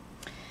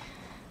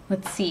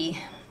 Let's see,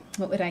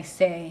 what would I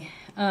say?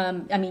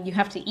 I mean, you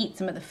have to eat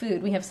some of the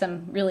food. We have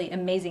some really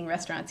amazing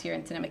restaurants here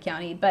in Sonoma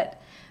County, but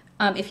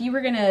if you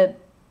were going to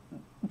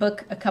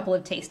book a couple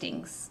of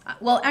tastings,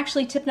 well,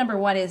 actually, tip number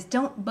 1 is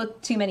don't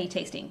book too many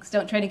tastings.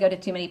 Don't try to go to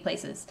too many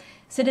places.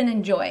 Sit and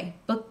enjoy.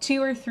 Book 2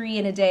 or 3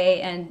 in a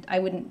day, and I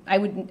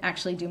wouldn't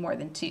actually do more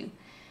than 2.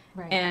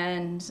 Right.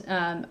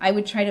 And I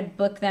would try to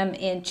book them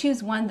in,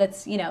 choose one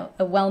that's, you know,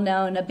 a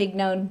well-known, a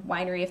big-known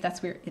winery if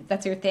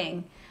that's your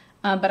thing.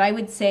 But I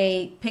would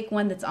say pick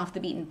one that's off the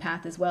beaten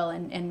path as well,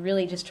 and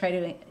really just try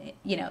to,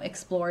 you know,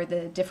 explore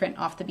the different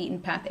off the beaten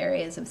path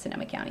areas of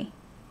Sonoma County.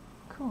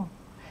 Cool.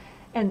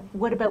 And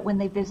what about when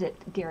they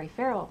visit Gary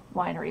Farrell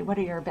Winery? What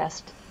are your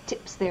best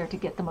tips there to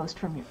get the most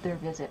from their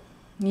visit?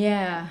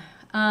 Yeah.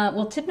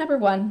 Well, tip number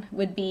 1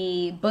 would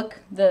be book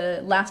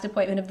the last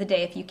appointment of the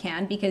day if you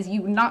can, because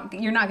you're not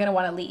going to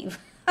want to leave.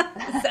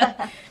 So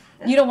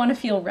you don't want to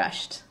feel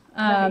rushed.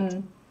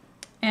 Right.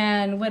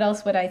 And what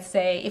else would I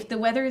say? If the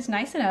weather is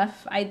nice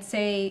enough, I'd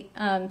say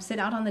sit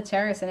out on the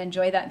terrace and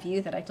enjoy that view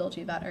that I told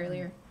you about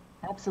earlier.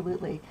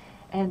 Absolutely.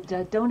 And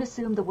don't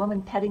assume the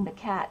woman petting the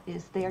cat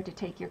is there to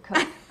take your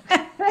coat.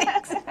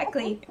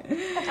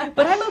 exactly.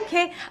 But I'm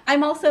okay.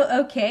 I'm also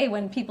okay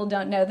when people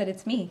don't know that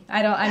it's me.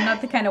 I'm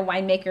not the kind of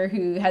winemaker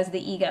who has the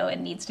ego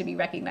and needs to be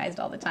recognized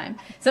all the time.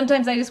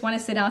 Sometimes I just want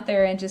to sit out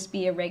there and just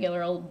be a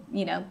regular old,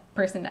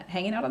 person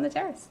hanging out on the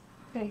terrace.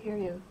 I hear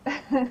you.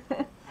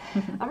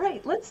 All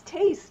right, let's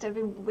taste. I've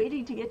been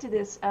waiting to get to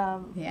this.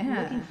 I'm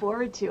looking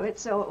forward to it.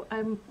 So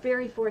I'm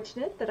very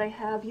fortunate that I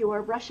have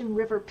your Russian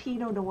River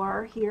Pinot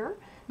Noir here.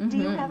 Do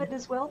you have it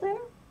as well there?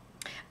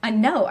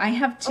 No, I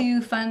have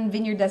two fun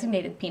vineyard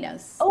designated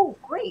Pinots. Oh,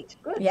 great.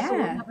 Good. Yeah. So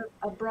we'll have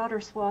a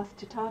broader swath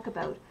to talk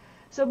about.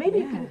 So maybe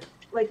you can,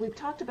 like we've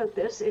talked about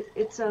this,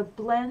 it's a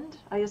blend,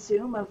 I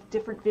assume, of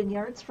different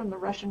vineyards from the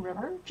Russian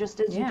River, just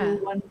as you do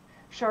one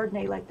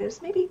Chardonnay like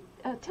this. Maybe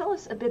tell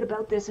us a bit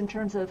about this in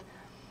terms of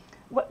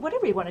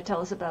whatever you want to tell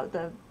us about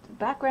the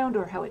background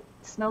or how it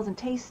smells and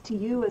tastes to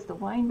you as the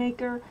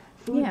winemaker,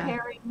 food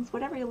pairings,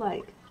 whatever you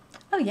like.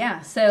 Oh,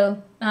 yeah.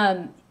 So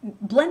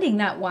blending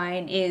that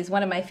wine is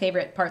one of my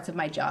favorite parts of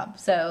my job.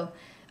 So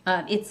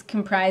it's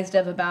comprised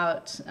of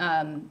about,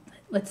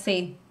 let's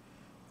say,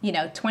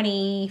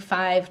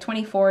 25,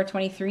 24,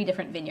 23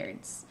 different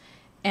vineyards.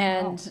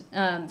 And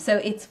so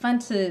it's fun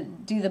to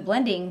do the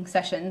blending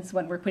sessions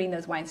when we're putting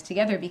those wines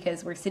together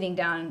because we're sitting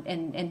down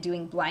and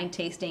doing blind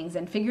tastings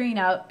and figuring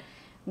out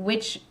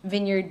which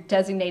vineyard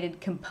designated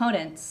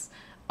components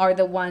are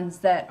the ones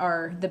that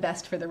are the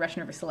best for the Russian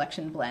River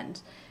Selection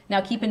blend.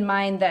 Now keep in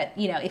mind that,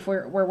 if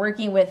we're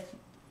working with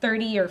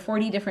 30 or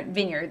 40 different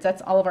vineyards,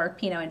 that's all of our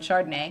Pinot and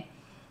Chardonnay.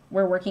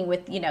 We're working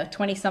with,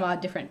 20 some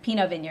odd different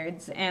Pinot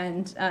vineyards,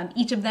 and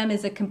each of them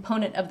is a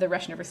component of the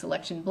Russian River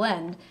Selection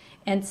blend.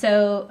 And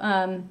so,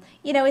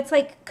 it's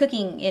like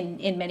cooking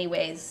in many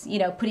ways,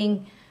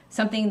 putting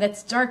something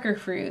that's darker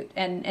fruit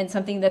and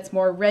something that's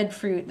more red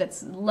fruit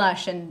that's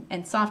lush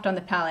and soft on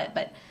the palate.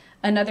 But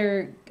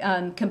another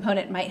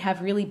component might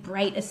have really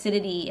bright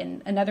acidity,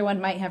 and another one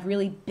might have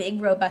really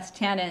big, robust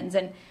tannins.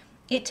 And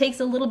it takes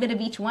a little bit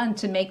of each one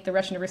to make the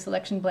Russian River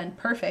Selection blend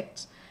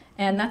perfect.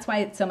 And that's why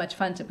it's so much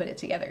fun to put it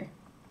together.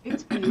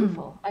 It's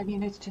beautiful. I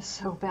mean, it's just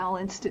so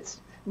balanced.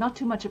 It's not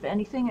too much of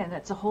anything, and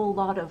it's a whole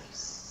lot of...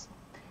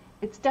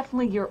 It's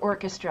definitely your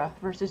orchestra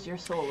versus your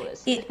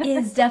soloist. It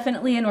is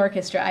definitely an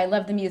orchestra. I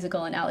love the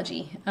musical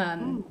analogy.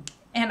 And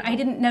I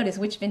didn't notice,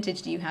 which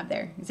vintage do you have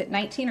there? Is it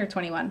 19 or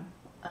 21?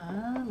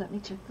 Let me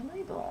check the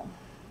label.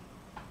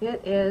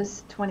 It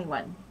is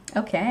 21.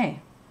 Okay.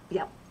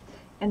 Yep.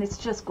 And it's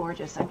just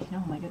gorgeous. I mean,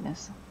 oh my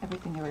goodness,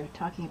 everything they were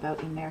talking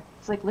about in there.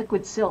 It's like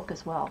liquid silk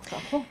as well.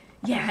 So.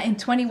 Yeah, and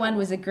 21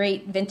 was a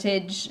great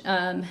vintage.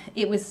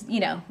 It was,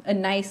 a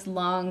nice,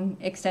 long,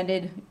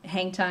 extended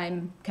hang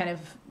time kind of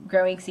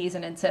growing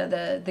season. And so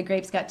the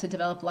grapes got to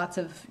develop lots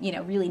of,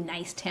 really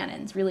nice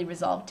tannins, really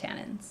resolved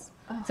tannins.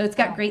 Oh, so it's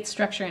got great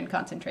structure and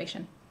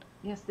concentration.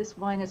 Yes, this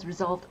wine has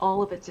resolved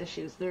all of its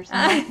issues. There's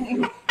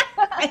nothing.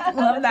 I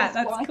love that.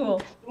 That's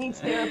cool.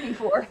 Needs therapy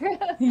for.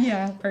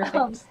 Yeah,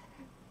 perfect.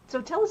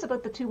 So tell us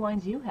about the two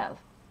wines you have.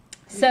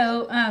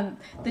 So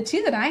the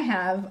two that I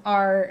have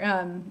are,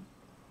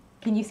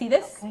 can you see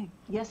this? Okay.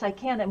 Yes, I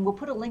can. And we'll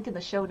put a link in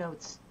the show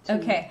notes to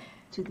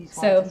these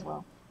wines as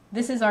well.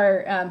 This is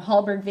our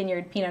Hallberg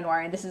Vineyard Pinot Noir,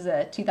 and this is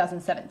a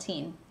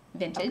 2017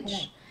 vintage.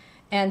 Okay.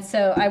 And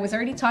so I was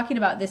already talking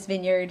about this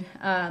vineyard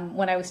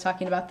when I was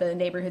talking about the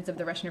neighborhoods of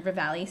the Russian River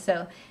Valley.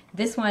 So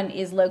this one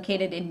is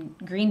located in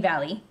Green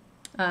Valley,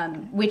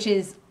 which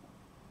is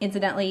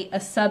incidentally a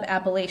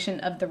sub-appellation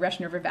of the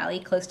Russian River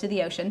Valley, close to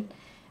the ocean.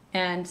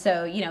 And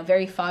so,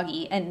 very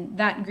foggy. And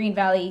that Green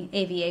Valley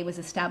AVA was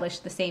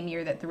established the same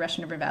year that the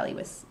Russian River Valley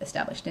was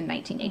established in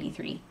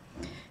 1983.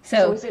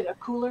 So is it a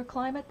cooler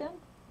climate then?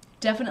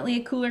 Definitely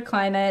a cooler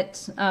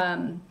climate.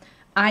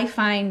 I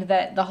find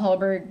that the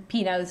Hallberg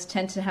Pinots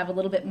tend to have a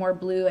little bit more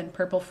blue and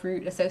purple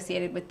fruit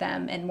associated with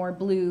them, and more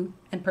blue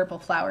and purple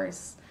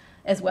flowers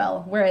as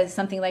well. Whereas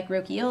something like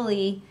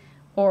Rocchioli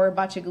or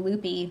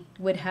Bacigalupi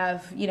would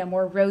have,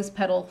 more rose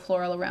petal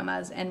floral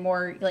aromas and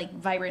more like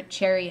vibrant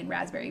cherry and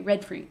raspberry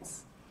red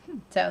fruits.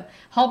 So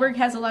Hallberg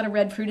has a lot of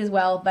red fruit as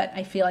well, but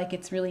I feel like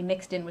it's really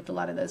mixed in with a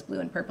lot of those blue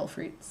and purple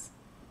fruits.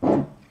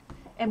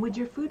 And would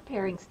your food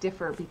pairings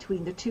differ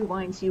between the two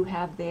wines you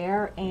have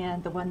there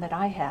and the one that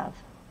I have?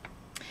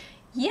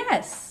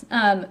 Yes.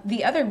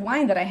 The other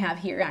wine that I have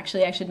here,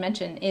 actually, I should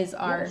mention, is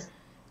our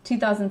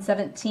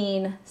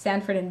 2017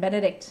 Sanford and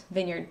Benedict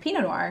Vineyard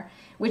Pinot Noir,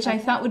 which I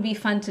thought would be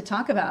fun to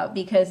talk about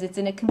because it's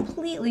in a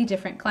completely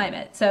different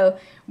climate. So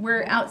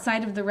we're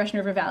outside of the Russian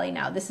River Valley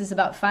now. This is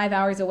about 5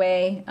 hours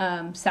away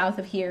south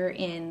of here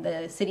in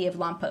the city of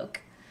Lompoc.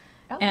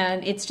 Oh.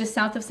 And it's just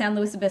south of San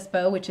Luis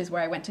Obispo, which is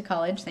where I went to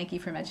college. Thank you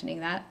for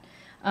mentioning that.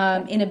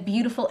 In a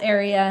beautiful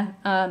area.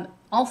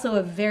 Also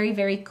a very,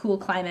 very cool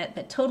climate,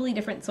 but totally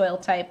different soil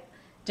type,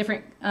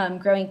 different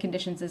growing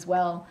conditions as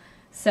well.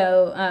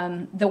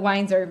 So the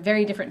wines are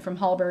very different from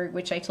Hallberg,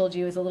 which I told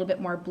you is a little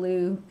bit more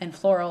blue and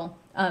floral,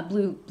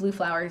 blue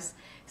flowers.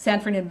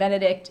 Sanford and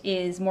Benedict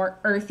is more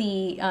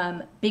earthy,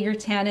 bigger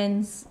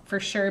tannins, for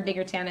sure,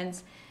 bigger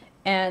tannins,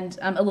 and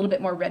a little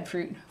bit more red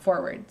fruit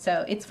forward.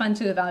 So it's fun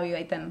to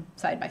evaluate them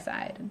side by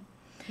side.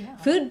 Yeah.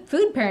 Food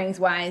pairings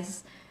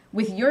wise,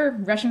 with your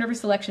Russian River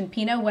Selection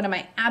Pinot, one of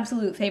my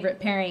absolute favorite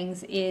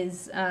pairings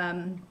is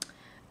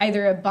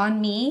either a banh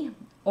mi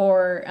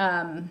or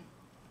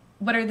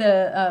what are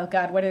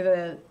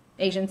the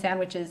Asian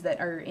sandwiches that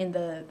are in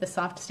the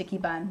soft sticky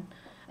bun?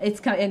 It's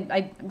kind of,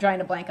 I'm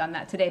drawing a blank on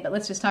that today, but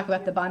let's just talk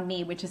about the banh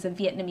mi, which is a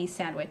Vietnamese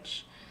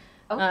sandwich.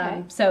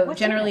 Okay. So What's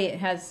generally it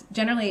has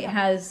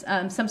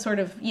some sort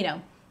of,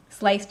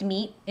 sliced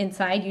meat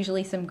inside,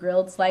 usually some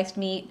grilled sliced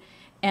meat,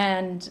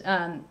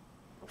 and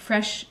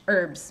fresh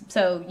herbs.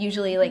 So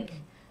usually like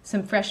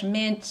some fresh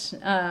mint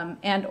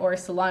and or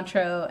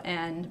cilantro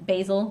and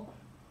basil.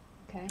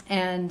 Okay.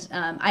 And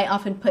I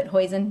often put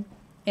hoisin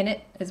in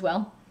it as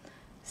well.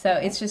 So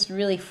it's just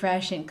really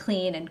fresh and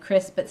clean and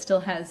crisp, but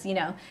still has,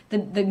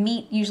 the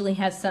meat usually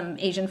has some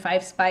Asian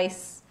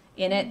 5-spice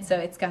in it, so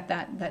it's got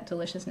that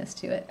deliciousness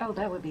to it. Oh,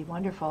 that would be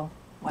wonderful.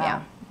 Wow,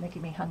 Yeah.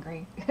 making me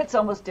hungry. It's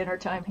almost dinner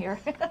time here.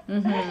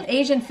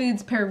 Asian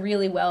foods pair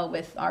really well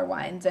with our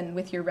wines and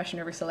with your Russian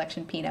River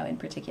Selection Pinot in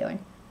particular.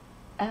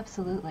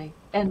 Absolutely.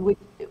 And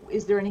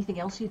is there anything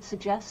else you'd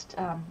suggest,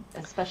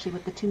 especially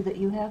with the two that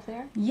you have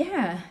there?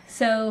 Yeah.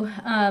 So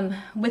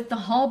with the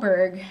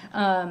Hallberg,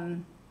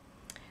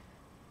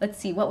 let's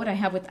see, what would I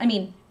have with,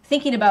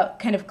 thinking about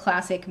kind of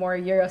classic, more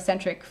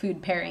Eurocentric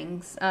food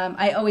pairings,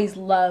 I always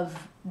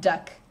love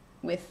duck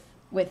with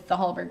the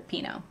Hallberg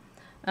Pinot.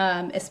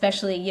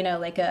 Especially,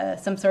 like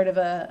some sort of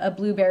a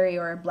blueberry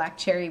or a black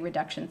cherry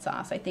reduction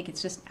sauce. I think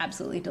it's just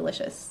absolutely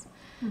delicious.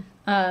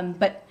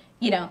 But,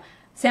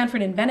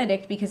 Sanford and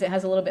Benedict, because it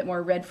has a little bit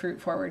more red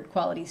fruit forward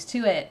qualities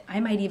to it,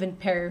 I might even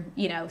pair,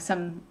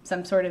 some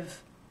sort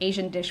of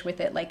Asian dish with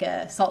it, like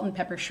a salt and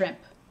pepper shrimp.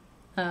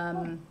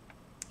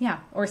 Yeah,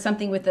 or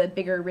something with a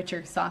bigger,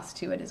 richer sauce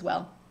to it as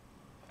well.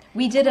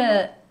 We did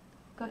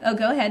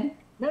go ahead.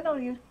 No,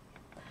 you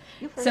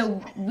first.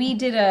 So we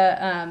did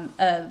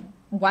a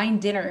wine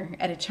dinner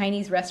at a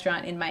Chinese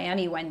restaurant in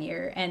Miami one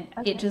year, and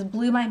it just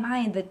blew my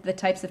mind the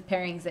types of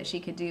pairings that she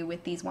could do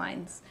with these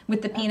wines,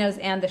 with the Pinots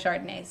and the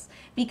Chardonnays,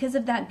 because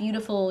of that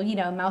beautiful,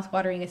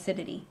 mouth-watering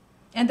acidity.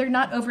 And they're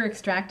not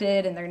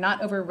over-extracted, and they're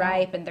not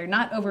over-ripe, and they're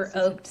not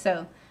over-oaked,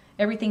 so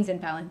everything's in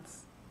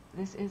balance.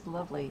 This is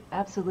lovely,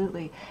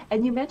 absolutely.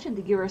 And you mentioned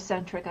the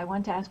Eurocentric. I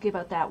wanted to ask you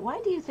about that. Why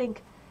do you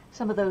think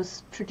some of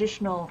those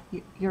traditional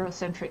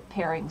Eurocentric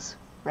pairings,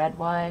 red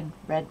wine,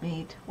 red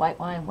meat, white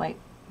wine, white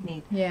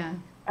meat,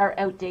 are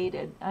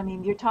outdated?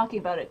 You're talking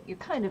about it. You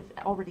kind of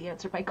already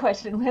answered my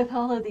question with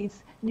all of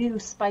these new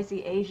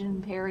spicy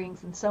Asian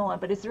pairings and so on.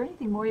 But is there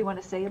anything more you want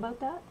to say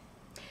about that?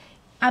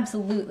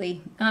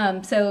 Absolutely.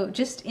 So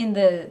just in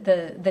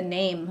the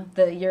name,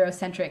 the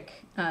Eurocentric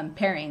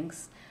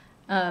pairings,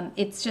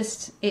 it's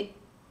just it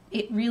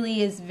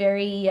really is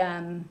very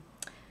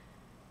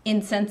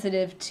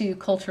insensitive to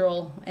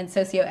cultural and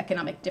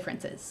socioeconomic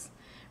differences,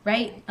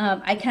 right?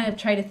 I kind of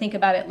try to think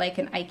about it like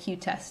an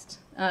IQ test.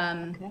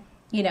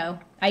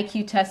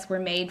 IQ tests were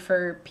made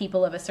for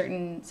people of a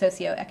certain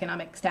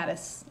socioeconomic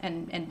status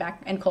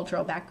and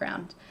cultural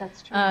background.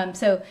 That's true.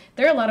 So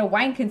there are a lot of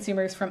wine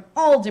consumers from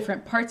all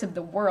different parts of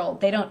the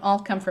world. They don't all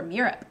come from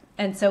Europe.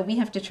 And so we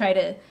have to try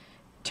to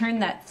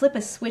flip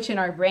a switch in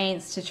our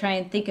brains to try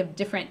and think of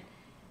different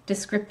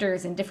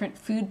descriptors and different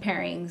food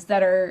pairings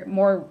that are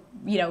more,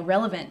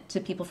 relevant to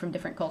people from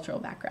different cultural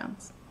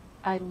backgrounds.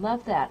 I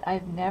love that.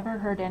 I've never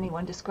heard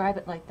anyone describe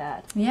it like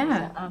that.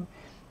 Yeah.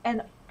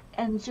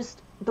 And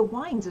just the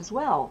wines as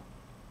well.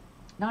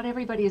 Not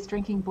everybody is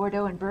drinking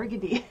Bordeaux and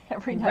Burgundy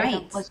every night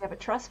Right. unless you have a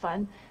trust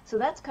fund. So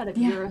that's kind of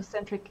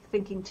Eurocentric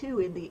thinking too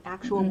in the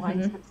actual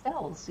wines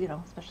themselves,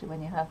 especially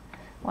when you have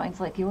wines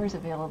like yours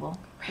available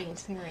for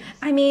those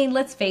pairings.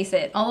 Let's face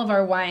it, all of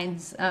our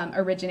wines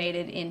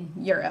originated in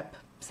Europe.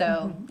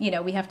 So,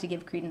 we have to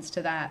give credence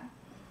to that.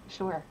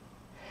 Sure.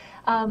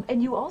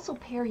 And you also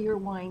pair your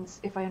wines,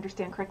 if I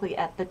understand correctly,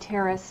 at the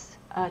terrace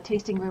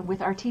tasting room with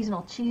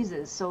artisanal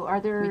cheeses. So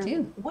are there... We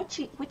do.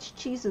 Which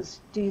cheeses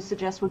do you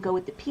suggest would go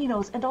with the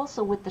Pinots and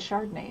also with the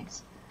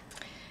Chardonnays?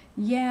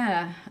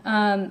 Yeah.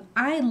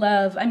 I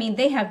love...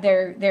 they have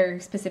their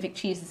specific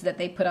cheeses that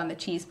they put on the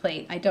cheese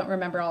plate. I don't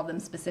remember all of them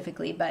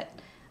specifically, but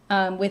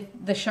with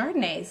the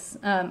Chardonnays,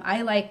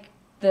 I like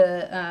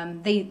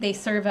they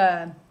serve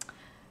a...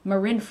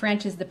 Marin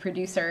French is the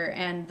producer,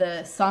 and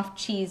the soft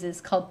cheese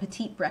is called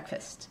Petite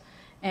Breakfast.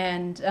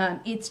 And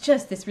it's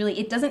just this really,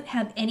 it doesn't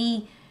have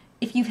any,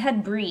 if you've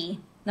had brie,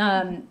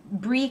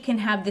 brie can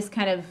have this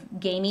kind of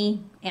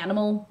gamey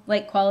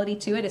animal-like quality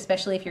to it,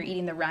 especially if you're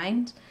eating the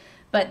rind.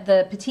 But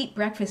the Petite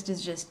Breakfast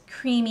is just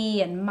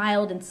creamy and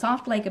mild and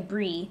soft like a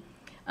brie,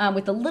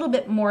 with a little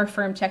bit more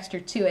firm texture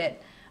to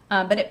it.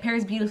 But it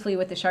pairs beautifully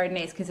with the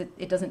Chardonnays because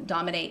it doesn't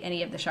dominate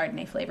any of the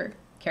Chardonnay flavor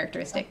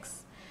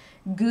characteristics.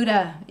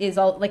 Gouda is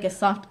like a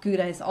soft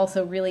Gouda is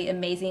also really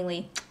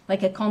amazingly,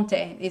 like a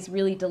Comté is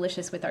really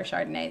delicious with our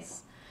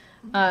Chardonnays.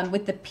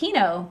 With the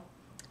Pinot,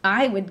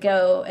 I would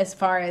go as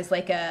far as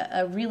like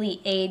a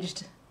really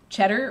aged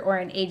cheddar or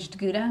an aged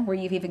Gouda, where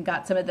you've even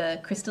got some of the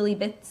crystally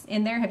bits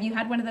in there. Have you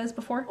had one of those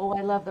before? Oh,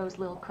 I love those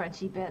little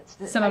crunchy bits.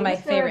 Some of my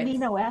favorites.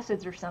 They're amino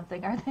acids or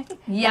something, are they?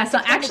 Yeah, so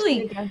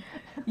actually,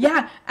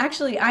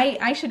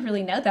 I should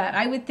really know that.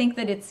 I would think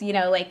that it's,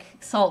 like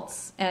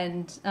salts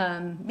and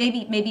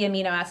maybe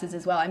amino acids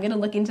as well. I'm going to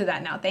look into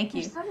that now. Thank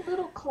you. There's some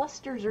little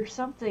clusters or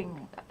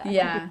something.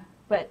 Yeah.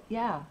 But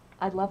yeah,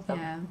 I love them.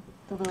 Yeah.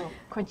 The little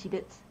crunchy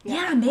bits.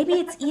 Yeah, maybe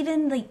it's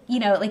even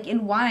like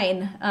in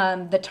wine,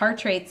 the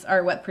tartrates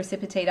are what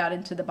precipitate out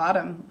into the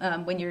bottom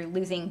when you're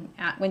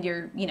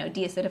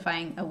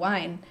deacidifying a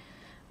wine,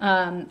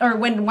 or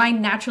when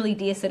wine naturally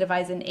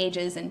deacidifies and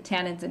ages and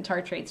tannins and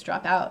tartrates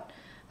drop out.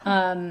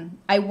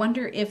 I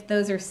wonder if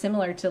those are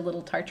similar to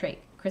little tartrate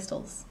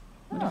crystals.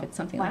 I wonder if it's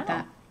something like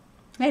that.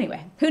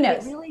 Anyway, who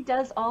knows? It really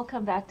does all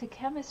come back to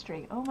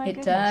chemistry. Oh my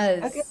goodness. It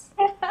does.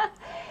 Okay.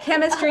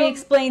 Chemistry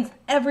explains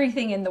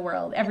everything in the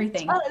world.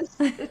 Everything.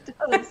 It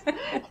does.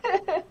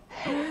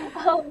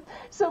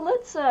 So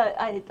let's.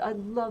 I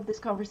love this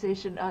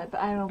conversation. I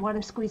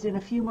want to squeeze in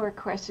a few more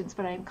questions,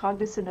 but I'm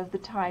cognizant of the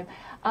time.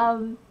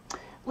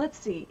 Let's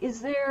see.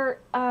 Is there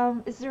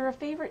a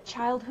favorite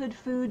childhood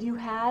food you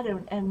had,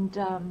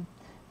 and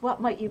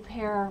what might you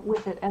pair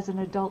with it as an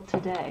adult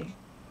today?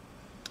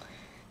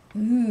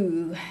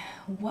 Ooh,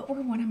 what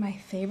were one of my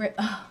favorite?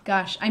 Oh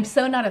gosh, I'm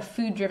so not a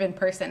food-driven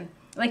person.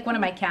 Like one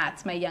of my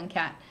cats, my young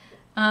cat.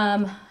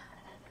 I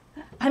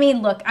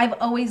mean, look, I've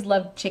always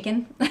loved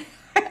chicken.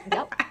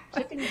 Yep,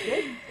 chicken's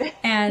good.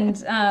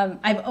 And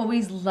I've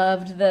always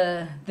loved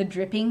the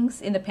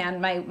drippings in the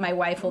pan. My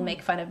wife will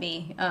make fun of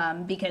me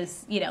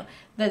because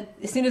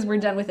as soon as we're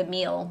done with a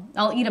meal,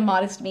 I'll eat a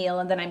modest meal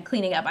and then I'm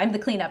cleaning up. I'm the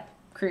cleanup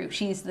crew.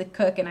 She's the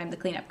cook and I'm the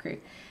cleanup crew.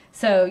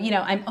 So,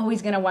 I'm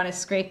always going to want to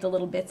scrape the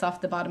little bits off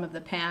the bottom of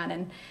the pan.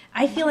 And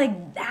I feel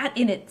like that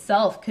in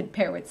itself could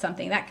pair with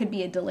something. That could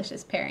be a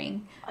delicious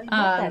pairing. I love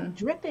that.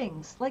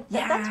 Drippings.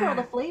 That's where all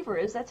the flavor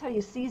is. That's how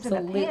you season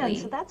a pan.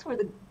 So that's where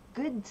the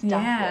good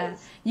stuff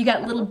is. You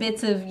got little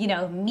bits of,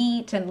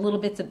 meat and little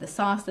bits of the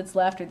sauce that's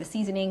left or the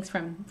seasonings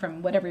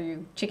from whatever your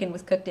chicken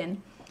was cooked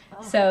in.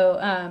 Oh. So,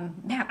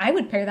 I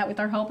would pair that with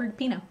our Hallberg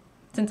Pinot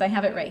since I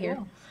have it right here.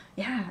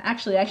 Yeah,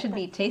 actually, I should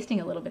be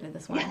tasting a little bit of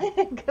this wine.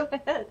 Go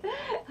ahead.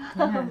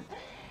 Yeah.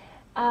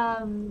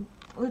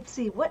 Let's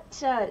see.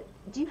 What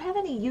do you have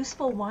any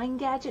useful wine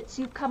gadgets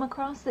you've come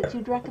across that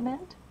you'd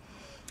recommend?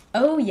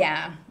 Oh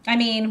yeah. I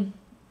mean,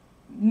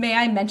 may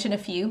I mention a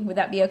few? Would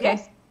that be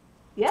okay?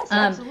 Yes,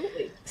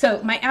 absolutely.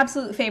 So my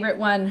absolute favorite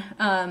one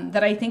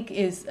that I think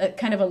is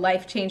kind of a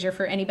life changer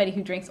for anybody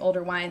who drinks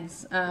older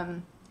wines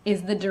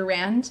is the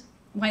Durand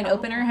wine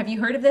opener. Have you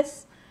heard of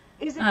this?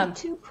 Is it the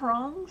two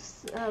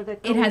prongs?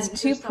 It has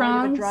two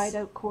prongs. A dried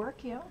out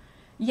cork, yeah.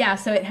 Yeah,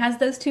 so it has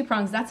those two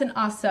prongs. That's an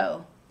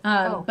Asso.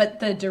 But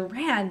the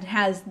Durand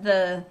has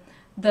the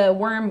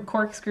worm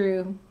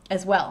corkscrew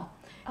as well.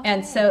 Okay.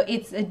 And so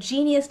it's a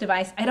genius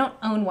device. I don't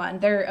own one.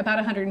 They're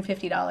about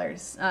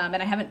 $150, and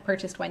I haven't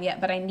purchased one yet,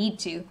 but I need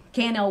to.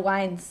 K&L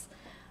Wines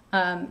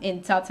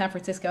in South San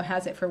Francisco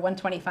has it for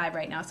 $125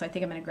 right now, so I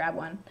think I'm going to grab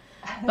one.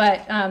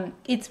 But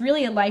it's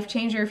really a life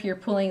changer if you're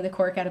pulling the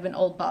cork out of an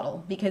old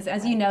bottle, because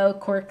as you know,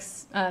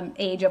 corks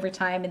age over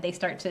time and they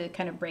start to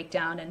kind of break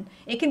down, and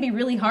it can be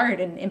really hard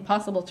and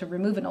impossible to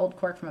remove an old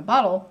cork from a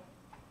bottle.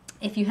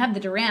 If you have the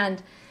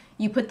Durand,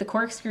 you put the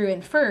corkscrew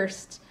in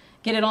first,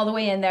 get it all the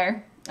way in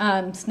there,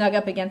 snug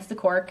up against the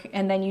cork,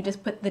 and then you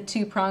just put the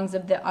two prongs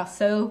of the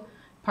Asso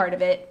part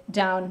of it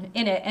down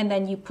in it, and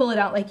then you pull it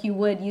out like you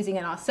would using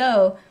an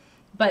Asso,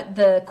 but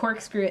the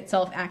corkscrew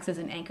itself acts as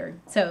an anchor.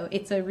 So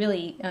it's a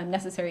really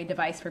necessary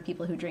device for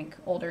people who drink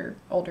older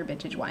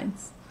vintage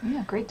wines.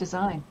 Yeah, great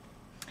design.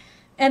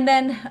 And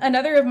then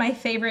another of my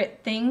favorite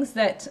things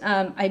that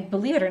I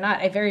believe it or not,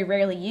 I very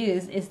rarely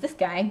use is this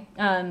guy.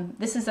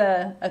 This is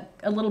a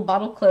little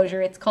bottle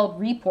closure. It's called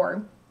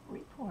Repour.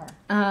 Repour.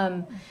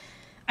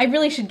 I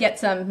really should get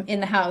some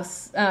in the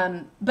house,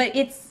 but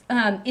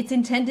it's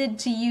intended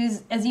to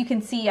use, as you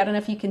can see, I don't know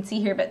if you can see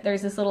here, but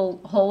there's this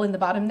little hole in the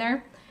bottom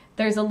there.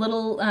 There's a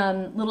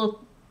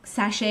little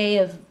sachet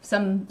of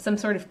some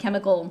sort of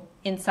chemical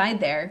inside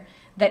there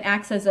that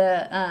acts as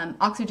a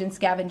oxygen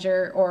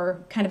scavenger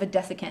or kind of a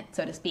desiccant,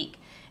 so to speak.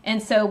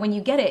 And so when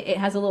you get it, it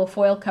has a little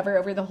foil cover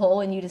over the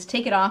hole, and you just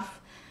take it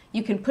off.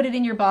 You can put it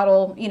in your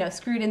bottle,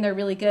 screw it in there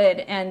really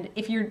good. And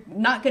if you're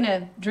not going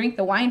to drink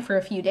the wine for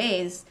a few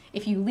days,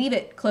 if you leave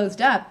it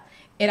closed up,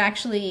 it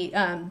actually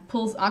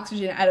pulls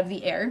oxygen out of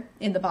the air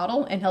in the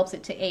bottle and helps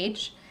it to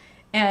age.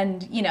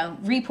 And,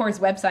 Repour's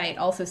website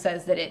also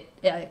says that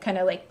it kind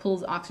of like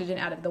pulls oxygen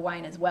out of the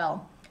wine as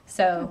well.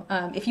 So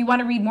if you want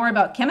to read more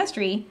about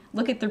chemistry,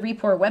 look at the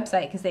Repour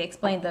website because they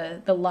explain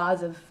the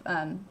laws of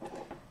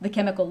the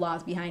chemical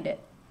laws behind it.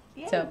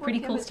 Yeah, so pretty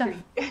cool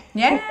chemistry. Stuff.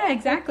 Yeah,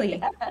 exactly.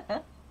 Yeah.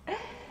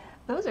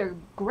 Those are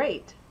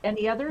great.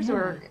 Any others,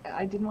 or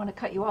I didn't want to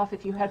cut you off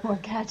if you had more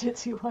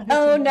gadgets you wanted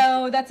Oh, to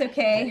no, that's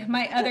okay.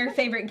 My other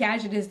favorite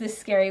gadget is this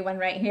scary one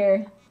right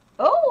here.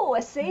 Oh,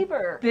 a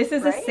saber. This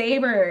is right? a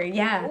saber,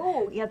 yeah.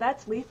 Oh, yeah,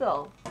 that's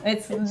lethal.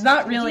 It's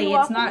not really,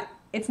 it's not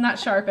It's not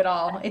sharp at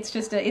all. It's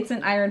just it's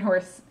an iron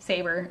horse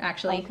saber,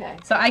 actually. Okay.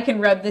 So I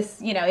can rub this,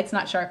 it's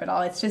not sharp at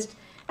all. It's just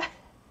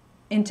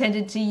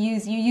intended to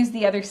use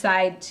the other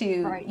side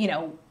to,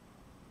 Right.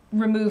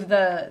 remove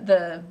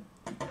the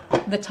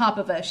top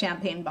of a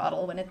champagne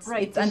bottle when it's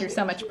Right, it's under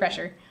so much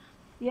pressure.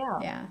 Yeah.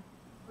 Yeah.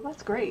 Well,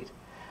 that's great.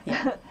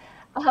 Yeah.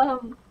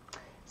 Um,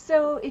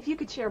 so if you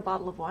could share a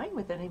bottle of wine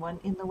with anyone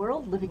in the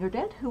world, living or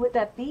dead, who would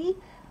that be?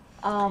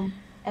 And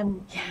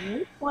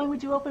what wine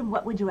would you open?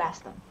 What would you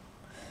ask them?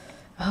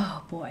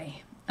 Oh boy.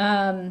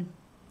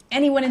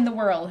 Anyone in the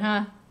world,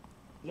 huh?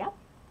 Yep.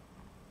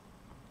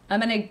 I'm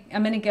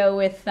gonna go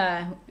with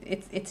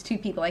it's two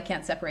people. I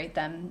can't separate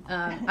them.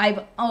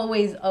 I've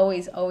always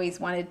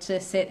wanted to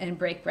sit and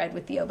break bread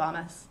with the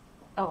Obamas.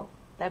 Oh,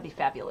 that'd be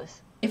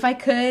fabulous. If I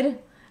could,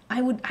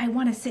 I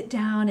want to sit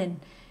down and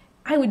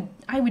I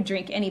would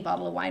drink any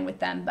bottle of wine with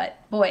them.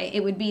 But boy,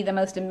 it would be the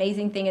most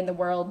amazing thing in the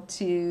world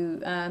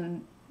to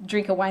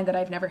drink a wine that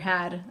I've never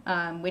had,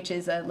 which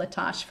is a La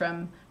Tâche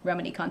from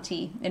Romani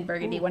Conti in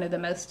Burgundy, one of the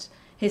most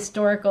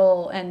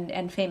historical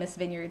and famous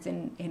vineyards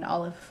in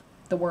all of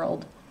the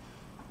world.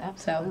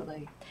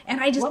 Absolutely. So,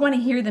 and I just want to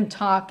hear them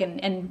talk,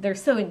 and they're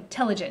so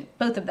intelligent,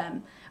 both of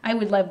them. I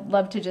would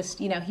love to just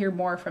hear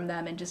more from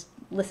them and just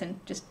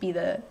listen, just be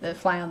the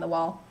fly on the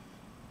wall.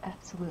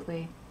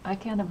 Absolutely. I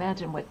can't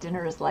imagine what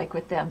dinner is like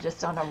with them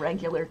just on a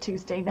regular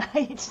Tuesday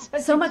night.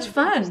 So much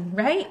fun,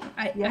 right?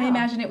 I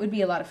imagine it would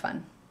be a lot of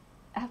fun.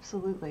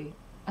 Absolutely.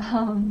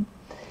 All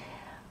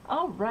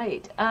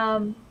right.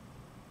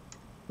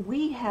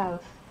 We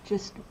have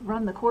just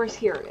run the course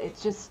here.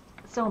 It's just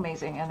so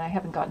amazing, and I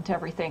haven't gotten to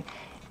everything.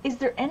 Is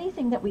there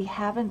anything that we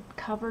haven't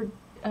covered,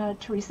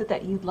 Theresa,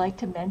 that you'd like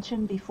to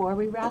mention before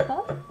we wrap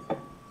up?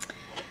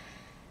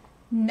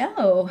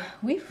 No,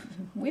 we've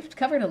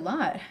covered a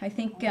lot. I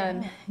think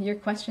your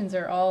questions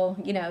are all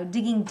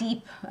digging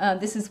deep.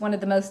 This is one of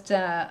the most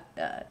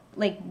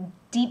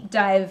deep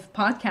dive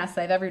podcasts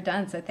I've ever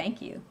done. So thank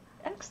you.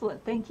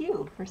 Excellent. Thank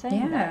you for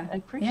saying that. I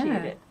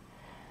appreciate it.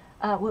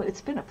 Well,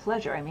 it's been a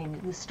pleasure. I mean,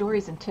 the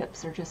stories and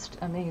tips are just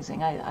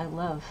amazing. I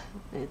love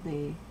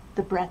the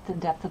breadth and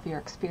depth of your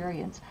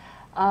experience.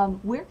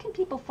 Where can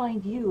people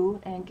find you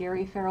and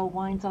Gary Farrell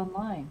Wines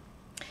online?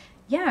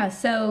 Yeah,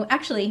 so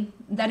actually,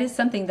 that is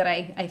something that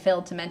I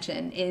failed to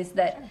mention, is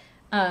that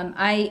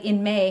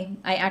in May,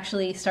 I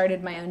actually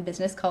started my own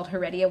business called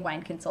Heredia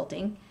Wine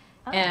Consulting.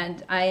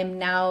 And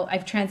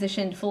I've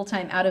transitioned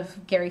full-time out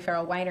of Gary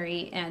Farrell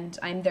Winery, and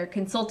I'm their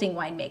consulting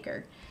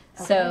winemaker.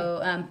 Okay.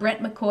 So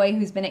Brent McCoy,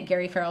 who's been at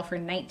Gary Farrell for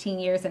 19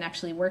 years and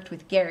actually worked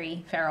with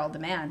Gary Farrell, the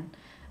man,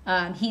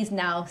 he's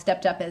now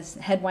stepped up as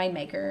head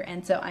winemaker.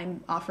 And so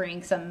I'm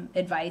offering some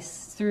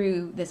advice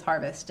through this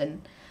harvest,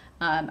 and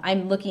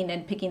I'm looking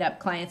and picking up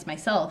clients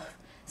myself.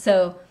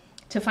 So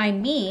to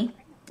find me,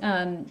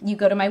 you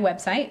go to my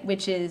website,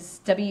 which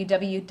is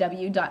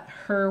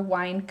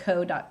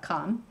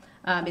www.herwineco.com.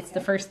 It's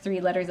the first three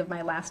letters of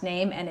my last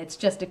name, and it's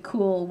just a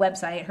cool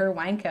website, Her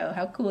Wine Co.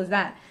 How cool is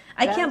that?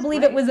 I can't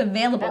believe it was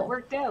available. That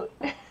worked out.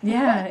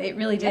 Yeah, it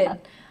really did.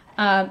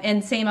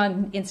 And same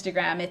on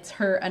Instagram. It's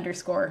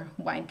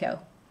her_wineco.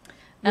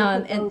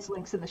 We'll put those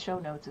links in the show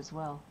notes as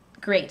well.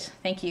 Great,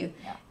 thank you.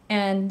 Yeah.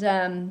 And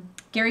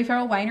Gary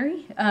Farrell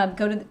Winery,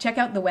 check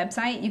out the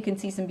website. You can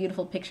see some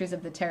beautiful pictures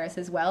of the terrace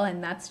as well,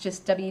 and that's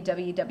just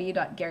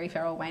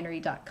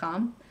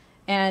www.garyfarrellwinery.com.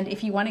 And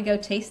if you want to go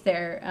taste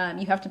there,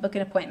 you have to book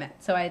an appointment.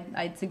 So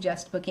I'd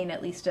suggest booking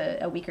at least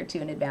a week or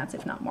two in advance,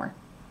 if not more.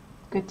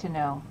 Good to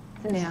know.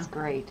 This is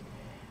great.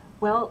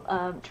 Well,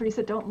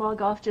 Theresa, don't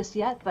log off just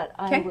yet, but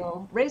I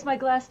will raise my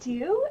glass to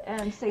you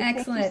and say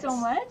thank you so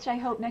much. I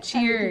hope next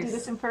time we can do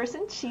this in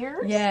person.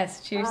 Cheers.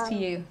 Yes, cheers to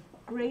you.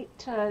 Great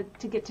to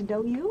get to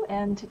know you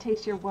and to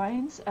taste your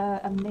wines.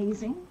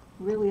 Amazing,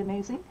 really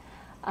amazing.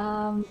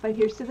 But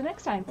here's to the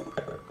next time.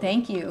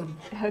 Thank you.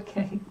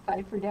 Okay,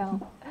 bye for now.